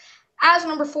Russell as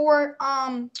number 4.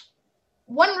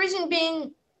 One reason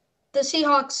being the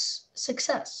Seahawks'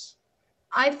 success.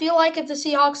 I feel like if the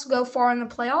Seahawks go far in the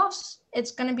playoffs,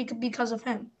 it's going to be because of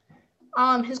him.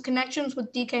 His connections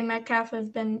with DK Metcalf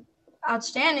have been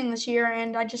outstanding this year,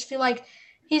 and I just feel like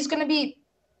he's going to be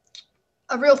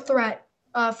a real threat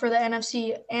for the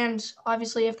NFC, and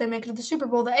obviously if they make it to the Super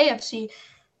Bowl, the AFC.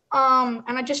 And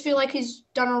I just feel like he's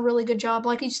done a really good job.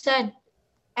 Like he said,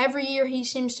 every year he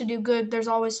seems to do good. There's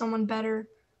always someone better.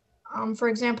 For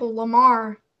example,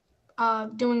 Lamar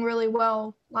doing really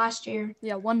well last year.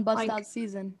 Yeah, one bust-out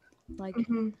season.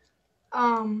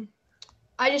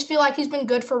 I just feel like he's been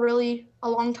good for really a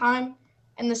long time,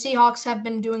 and the Seahawks have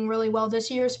been doing really well this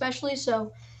year especially,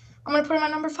 so I'm going to put him at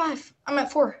number 5. I'm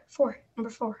at 4. Number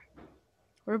 4.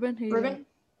 Ruben?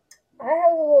 I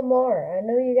have Lamar. I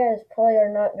know you guys probably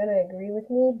are not going to agree with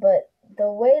me, but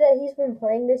the way that he's been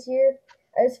playing this year,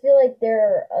 I just feel like there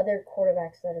are other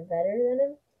quarterbacks that are better than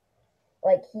him.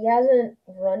 Like, he hasn't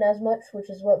run as much,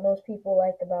 which is what most people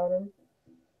like about him.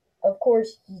 Of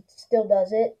course, he still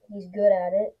does it. He's good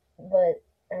at it, but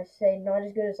I say not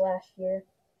as good as last year.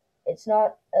 It's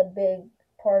not a big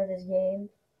part of his game,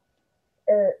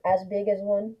 or as big as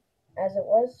one as it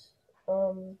was.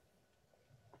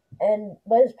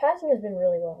 But his passing has been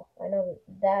really well. I know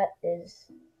that is.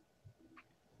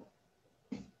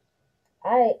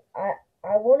 I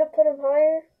want to put him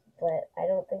higher, but I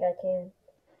don't think I can.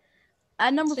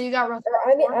 At number, so you got Russell.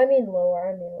 I mean lower.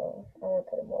 I want to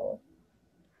put him lower.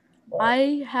 But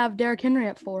I have Derrick Henry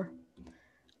at 4.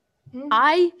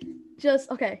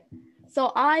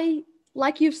 So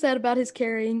like you've said about his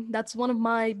carrying, that's one of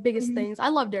my biggest things. I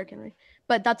love Derrick Henry,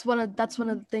 but that's one of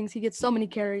the things. He gets so many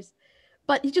carries,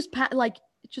 but he just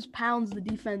pounds the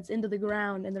defense into the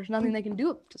ground, and there's nothing they can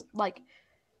do. Just like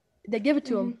they give it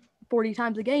to him 40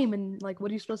 times a game, and like, what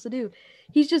are you supposed to do?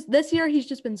 This year he's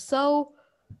just been so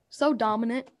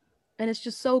dominant, and it's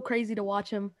just so crazy to watch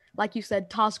him. Like you said,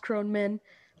 toss grown men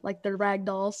like they're rag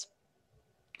dolls,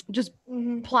 just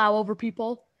plow over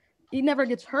people. He never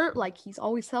gets hurt. Like, he's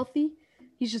always healthy.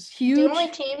 He's just huge. The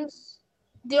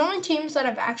only teams that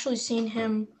I've actually seen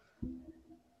him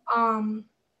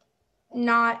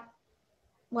not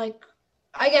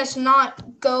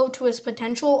go to his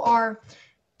potential are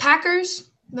Packers,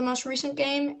 the most recent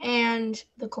game, and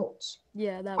the Colts.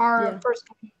 Yeah, first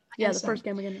game. Yeah, the first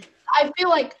game again. I feel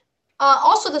like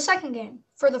also the second game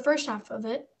for the first half of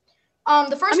it.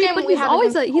 The first game but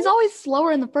he's always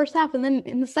slower in the first half, and then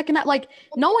in the second half, like,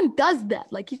 no one does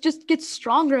that. Like, he just gets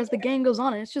stronger as the game goes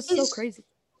on, and it's just so crazy.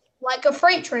 Like a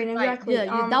freight train, exactly. Right.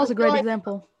 Yeah, that was a great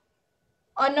example.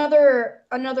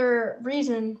 Another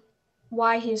reason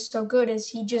why he's so good is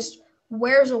he just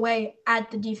wears away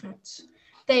at the defense.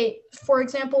 For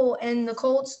example, in the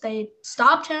Colts, they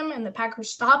stopped him, and the Packers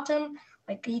stopped him.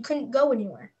 Like, he couldn't go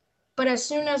anywhere. But as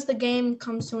soon as the game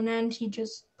comes to an end, he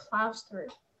just plows through.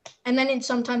 And then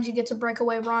sometimes he gets a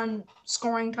breakaway run,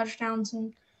 scoring touchdowns,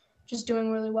 and just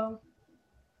doing really well.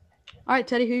 All right,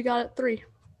 Teddy, who you got at 3?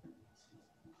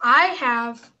 I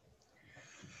have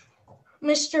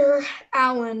Mr.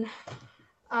 Allen,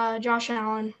 Josh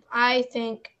Allen. I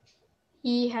think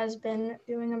he has been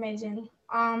doing amazing.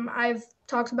 I've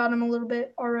talked about him a little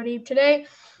bit already today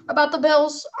about the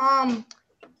Bills.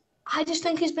 I just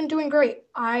think he's been doing great.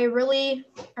 I really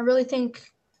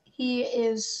think he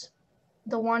is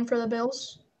the one for the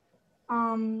Bills.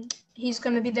 He's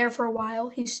going to be there for a while.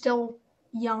 He's still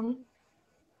young,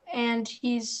 and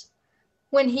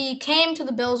when he came to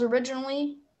the Bills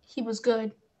originally, he was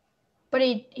good, but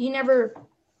he never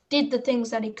did the things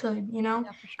that he could, you know.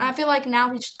 Yeah, for sure. And I feel like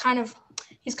now he's kind of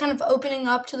opening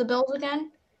up to the Bills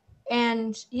again,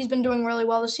 and he's been doing really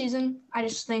well this season. I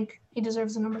just think he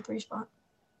deserves the number 3 spot.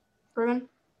 Ruben?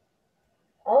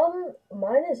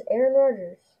 Mine is Aaron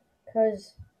Rodgers,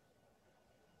 because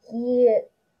you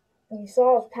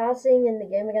saw his passing in the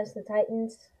game against the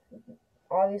Titans.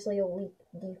 Obviously a weak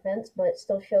defense, but it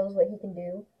still shows what he can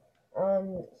do.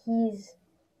 He's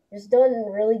just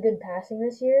done really good passing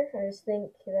this year. I just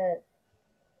think that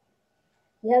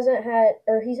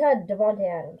he's had Devontae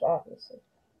Adams, obviously.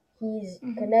 He's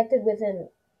connected with him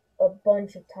a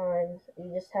bunch of times. He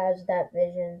just has that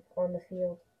vision on the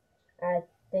field. I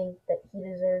think that he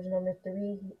deserves number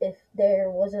 3. If there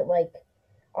wasn't,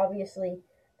 obviously,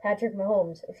 Patrick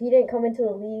Mahomes, if he didn't come into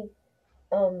the league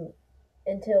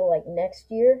until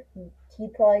next year, he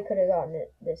probably could have gotten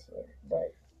it this year.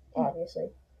 But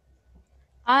obviously,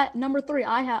 Number 3,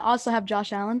 I also have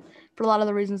Josh Allen for a lot of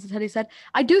the reasons that Teddy said.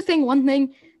 I do think one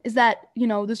thing is that,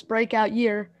 this breakout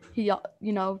year, he,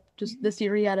 just this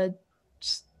year he had a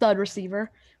stud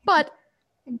receiver. But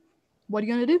what are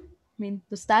you going to do? I mean,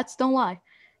 the stats don't lie.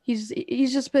 He's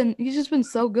just been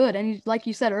so good. And like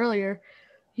you said earlier,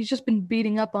 he's just been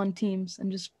beating up on teams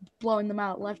and just blowing them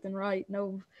out left and right.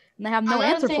 And they have no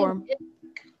answer for him.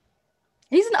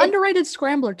 He's an underrated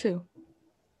scrambler too.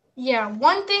 Yeah,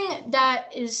 one thing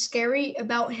that is scary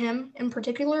about him in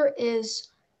particular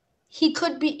is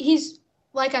he's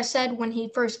like I said when he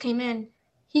first came in,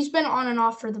 he's been on and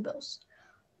off for the Bills.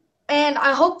 And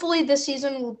hopefully this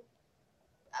season will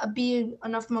be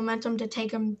enough momentum to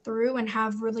take him through and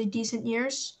have really decent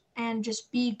years and just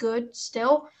be good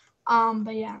still.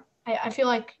 But yeah, I feel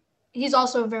like he's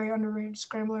also a very underrated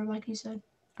scrambler, like you said.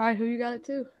 All right, who you got it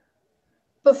to?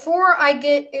 Before I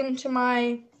get into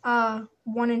my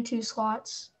 1 and 2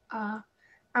 slots, I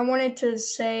wanted to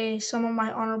say some of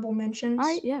my honorable mentions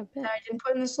that I didn't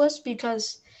put in this list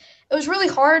because it was really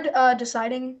hard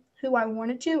deciding who I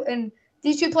wanted to. And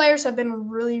these 2 players have been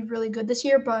really, really good this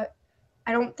year, but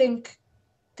I don't think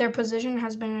their position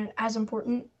has been as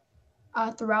important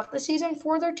throughout the season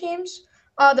for their teams.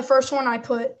 The first one I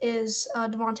put is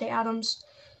Devontae Adams.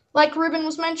 Like Ruben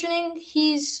was mentioning,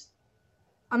 he's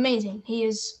amazing. He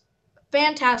is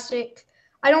fantastic.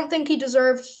 I don't think he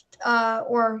deserved,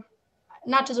 or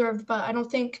not deserved, but I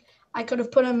don't think I could have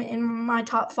put him in my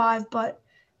top 5, but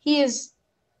he is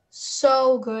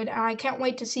so good, and I can't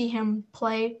wait to see him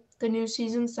play the new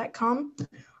seasons that come.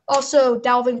 Also,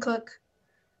 Dalvin Cook,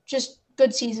 just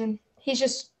good season. He's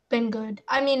just been good.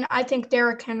 I mean, I think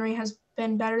Derrick Henry has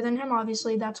been better than him.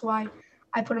 Obviously, that's why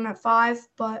I put him at 5,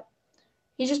 but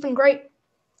he's just been great.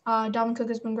 Dalvin Cook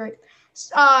has been great.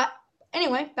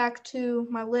 Anyway, back to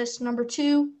my list. Number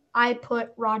 2, I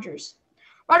put Rodgers.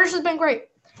 Rodgers has been great.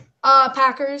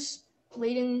 Packers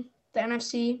leading the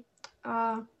NFC.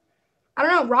 I don't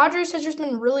know. Rodgers has just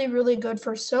been really, really good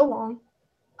for so long.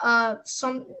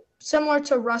 Similar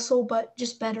to Russell, but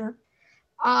just better.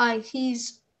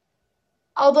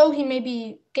 Although he may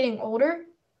be getting older,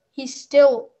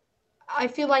 I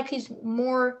feel like he's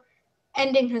more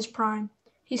ending his prime.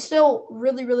 He's still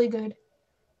really, really good.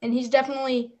 And he's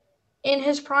definitely in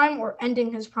his prime or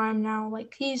ending his prime now.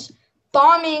 Like, he's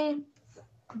bombing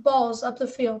balls up the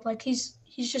field. Like, he's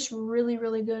just really,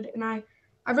 really good. And I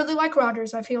really like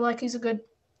Rodgers. I feel like he's a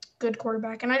good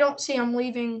quarterback. And I don't see him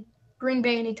leaving Green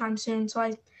Bay anytime soon. So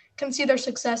I can see their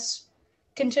success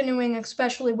continuing,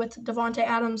 especially with Devontae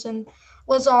Adams and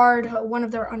Lazard, one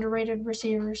of their underrated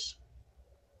receivers.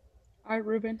 All right,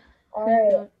 Ruben. All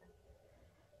right.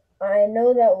 I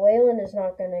know that Waylon is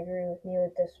not going to agree with me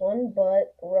with this one,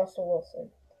 but Russell Wilson.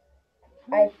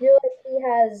 I feel like he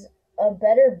has a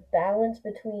better balance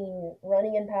between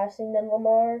running and passing than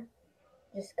Lamar,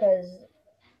 just because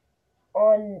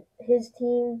on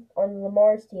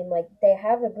Lamar's team, they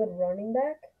have a good running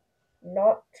back.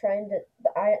 Not trying to,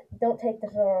 I don't take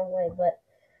this the wrong way, but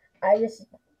I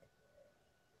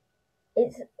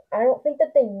don't think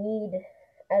that they need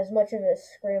as much of a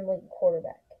scrambling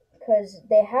quarterback. because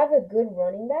they have a good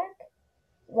running back.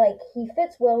 Like, he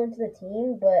fits well into the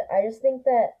team, but I just think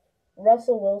that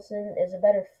Russell Wilson is a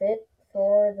better fit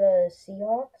for the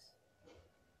Seahawks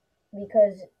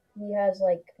because he has,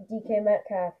 like, DK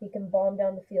Metcalf. He can bomb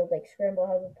down the field, like, scramble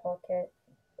out of the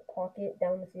pocket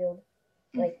down the field.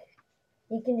 Like,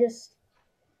 he can just...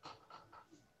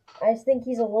 I just think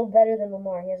he's a little better than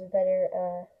Lamar. He has a better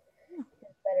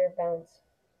bounce.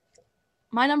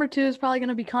 My number 2 is probably going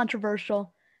to be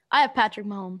controversial. I have Patrick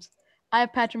Mahomes.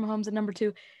 at number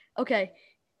 2. Okay,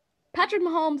 Patrick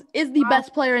Mahomes is the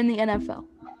best player in the NFL.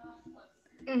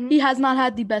 Mm-hmm. He has not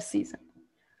had the best season.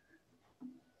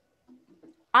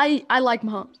 I like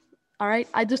Mahomes. All right,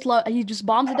 he just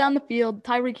bombs it down the field.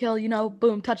 Tyreek Hill,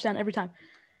 boom, touchdown every time.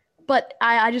 But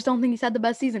I just don't think he's had the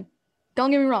best season.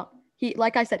 Don't get me wrong.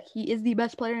 Like I said, he is the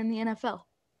best player in the NFL.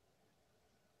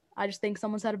 I just think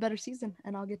someone's had a better season,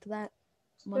 and I'll get to that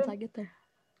once I get there.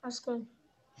 That's good.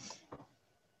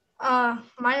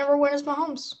 My number 1 is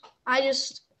Mahomes. I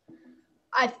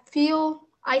feel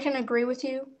I can agree with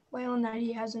you, Waylon, that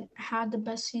he hasn't had the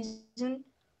best season.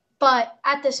 But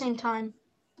at the same time,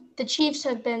 the Chiefs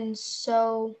have been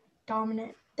so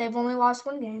dominant. They've only lost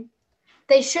 1 game.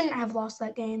 They shouldn't have lost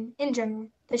that game in general.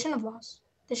 They shouldn't have lost.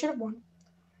 They should have won.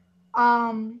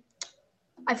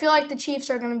 I feel like the Chiefs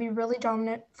are going to be really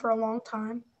dominant for a long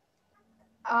time.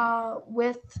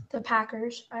 With the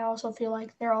Packers, I also feel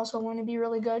like they're also going to be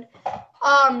really good.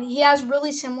 He has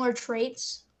really similar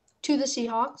traits to the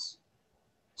Seahawks.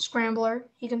 Scrambler.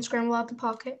 He can scramble out the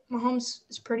pocket. Mahomes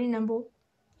is pretty nimble.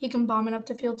 He can bomb it up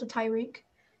the field to Tyreek.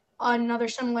 Another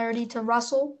similarity to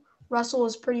Russell. Russell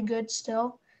is pretty good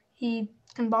still. He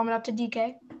can bomb it up to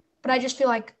DK. But I just feel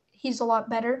like he's a lot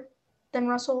better than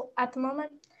Russell at the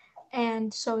moment.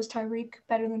 And so is Tyreek,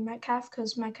 better than Metcalf,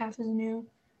 because Metcalf is new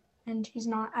and he's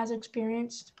not as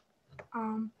experienced.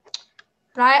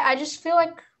 But I just feel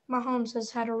like Mahomes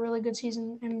has had a really good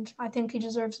season, and I think he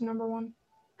deserves the number 1.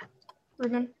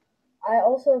 Ruben? I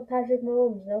also have Patrick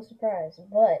Mahomes, no surprise.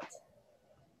 But,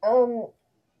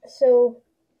 so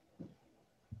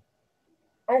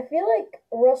I feel like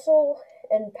Russell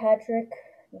and Patrick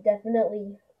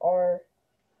definitely are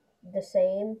the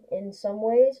same in some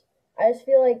ways. I just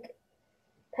feel like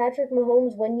Patrick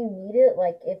Mahomes, when you need it,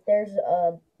 like if there's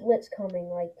a blitz coming,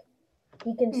 like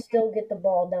he can still get the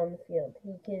ball down the field.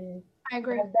 He can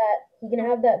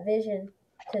have that vision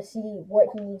to see what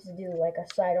he needs to do, like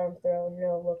a sidearm throw,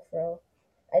 no look throw.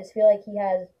 I just feel like he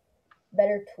has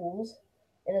better tools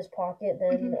in his pocket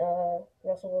than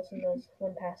Russell Wilson does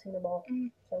when passing the ball.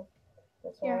 So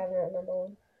that's why I have him at number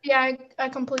 1. Yeah, I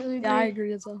completely agree. Yeah, I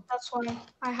agree as well. That's why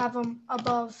I have him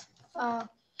above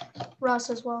Russ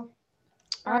as well.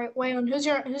 All right, Waylon,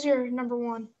 who's your number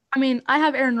 1? I mean, I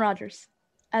have Aaron Rodgers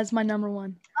as my number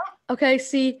 1. Okay,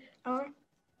 see,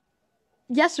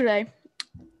 yesterday,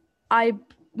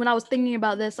 when I was thinking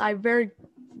about this, I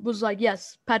was like,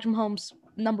 yes, Patrick Mahomes,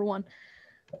 number 1.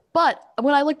 But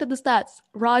when I looked at the stats,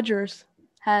 Rodgers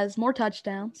has more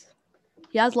touchdowns.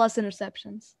 He has less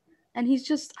interceptions. And he's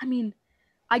just,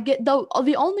 I get, though,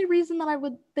 the only reason that I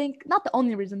would think, not the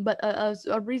only reason, but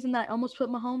a reason that I almost put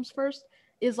Mahomes first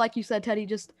is, like you said, Teddy,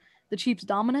 just the Chiefs'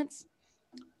 dominance.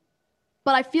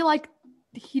 But I feel like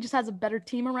he just has a better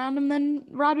team around him than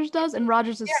Rodgers does, and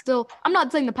Rodgers is still – I'm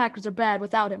not saying the Packers are bad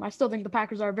without him. I still think the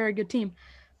Packers are a very good team.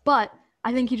 But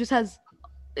I think he just has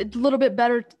a little bit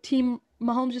better team.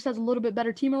 Mahomes just has a little bit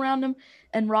better team around him,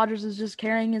 and Rodgers is just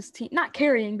carrying his team – not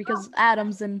carrying because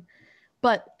Adams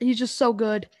but he's just so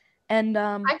good. And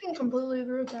I can completely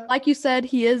agree with that. Like you said,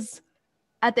 he is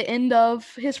at the end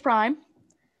of his prime.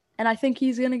 And I think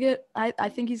he's going to I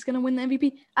think he's going to win the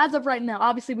MVP as of right now.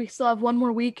 Obviously, we still have 1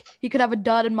 more week. He could have a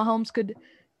dud and Mahomes could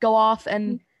go off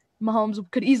and Mahomes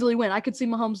could easily win. I could see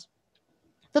Mahomes.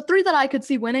 The 3 that I could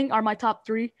see winning are my top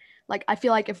 3. Like, I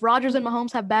feel like if Rodgers and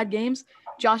Mahomes have bad games,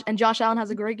 Josh Allen has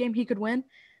a great game, he could win.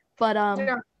 But,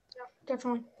 yeah,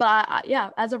 definitely. But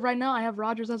as of right now, I have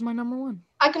Rodgers as my number 1.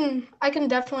 I can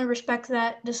definitely respect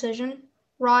that decision.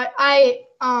 Right. I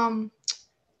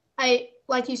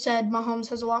like you said, Mahomes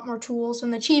has a lot more tools,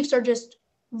 and the Chiefs are just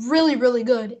really, really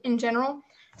good in general.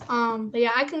 But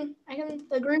yeah, I can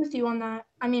agree with you on that.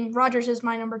 I mean, Rodgers is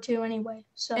my number 2 anyway.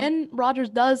 So and Rodgers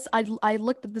does. I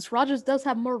looked at this. Rodgers does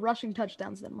have more rushing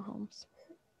touchdowns than Mahomes,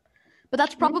 but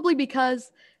that's probably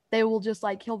because they will just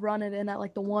he'll run it in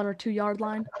at the 1 or 2 yard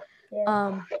line.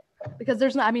 Yeah. Because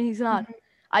there's not. I mean, he's not.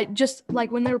 I just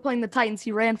when they were playing the Titans,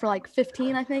 he ran for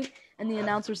 15, I think, and the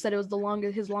announcer said it was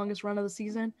his longest run of the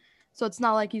season. So it's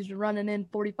not like he's running in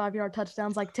 45-yard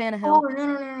touchdowns like Tannehill. Oh,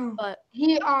 no. But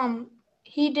he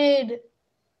did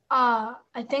I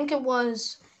think it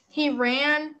was he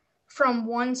ran from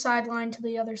one sideline to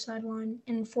the other sideline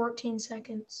in 14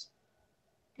 seconds.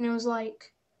 And it was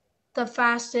like the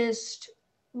fastest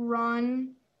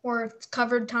run or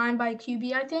covered time by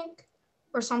QB, I think,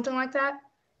 or something like that.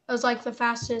 It was like the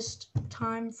fastest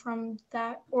time from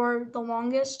that, or the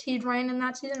longest he'd ran in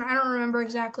that season. I don't remember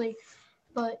exactly,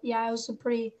 but yeah, it was a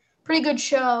pretty good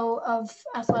show of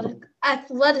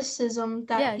athleticism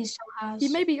that he still has. He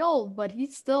may be old, but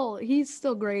he's still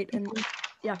great, and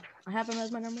yeah, I have him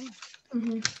as my number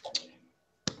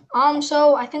one.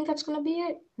 So I think that's gonna be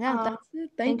it. Yeah, that's it.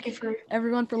 Thank you for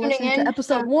everyone for listening to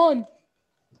episode 1.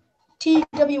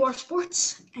 TWR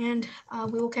Sports, and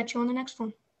we will catch you on the next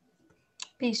one.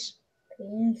 Peace.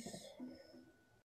 Peace.